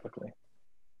publicly.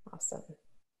 Awesome.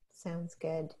 Sounds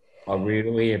good. I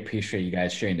really appreciate you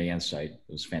guys sharing the insight.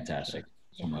 It was fantastic.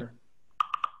 So much.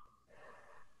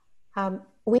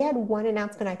 We had one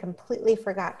announcement I completely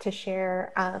forgot to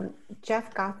share.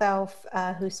 Jeff Gothelf,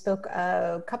 who spoke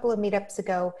a couple of meetups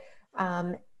ago,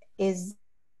 is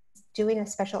doing a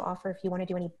special offer if you want to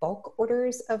do any bulk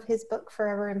orders of his book,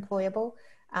 Forever Employable.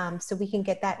 So we can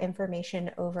get that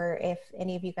information over if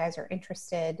any of you guys are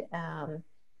interested.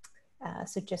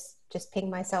 So just ping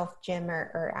myself, Jim,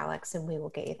 or Alex, and we will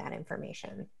get you that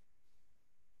information.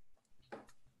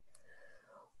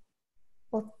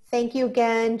 Well, thank you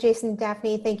again, Jason,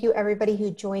 Daphne. Thank you, everybody who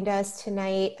joined us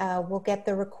tonight. We'll get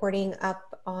the recording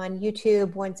up on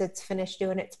YouTube once it's finished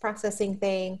doing its processing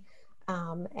thing.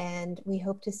 And we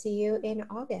hope to see you in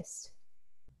August.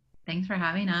 Thanks for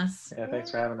having us. Yeah, thanks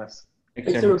for having us.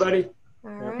 Thanks, Thanks, everybody.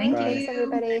 All right. Thank Thanks, you.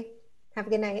 everybody. Have a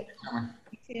good night.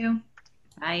 You too.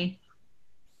 Bye.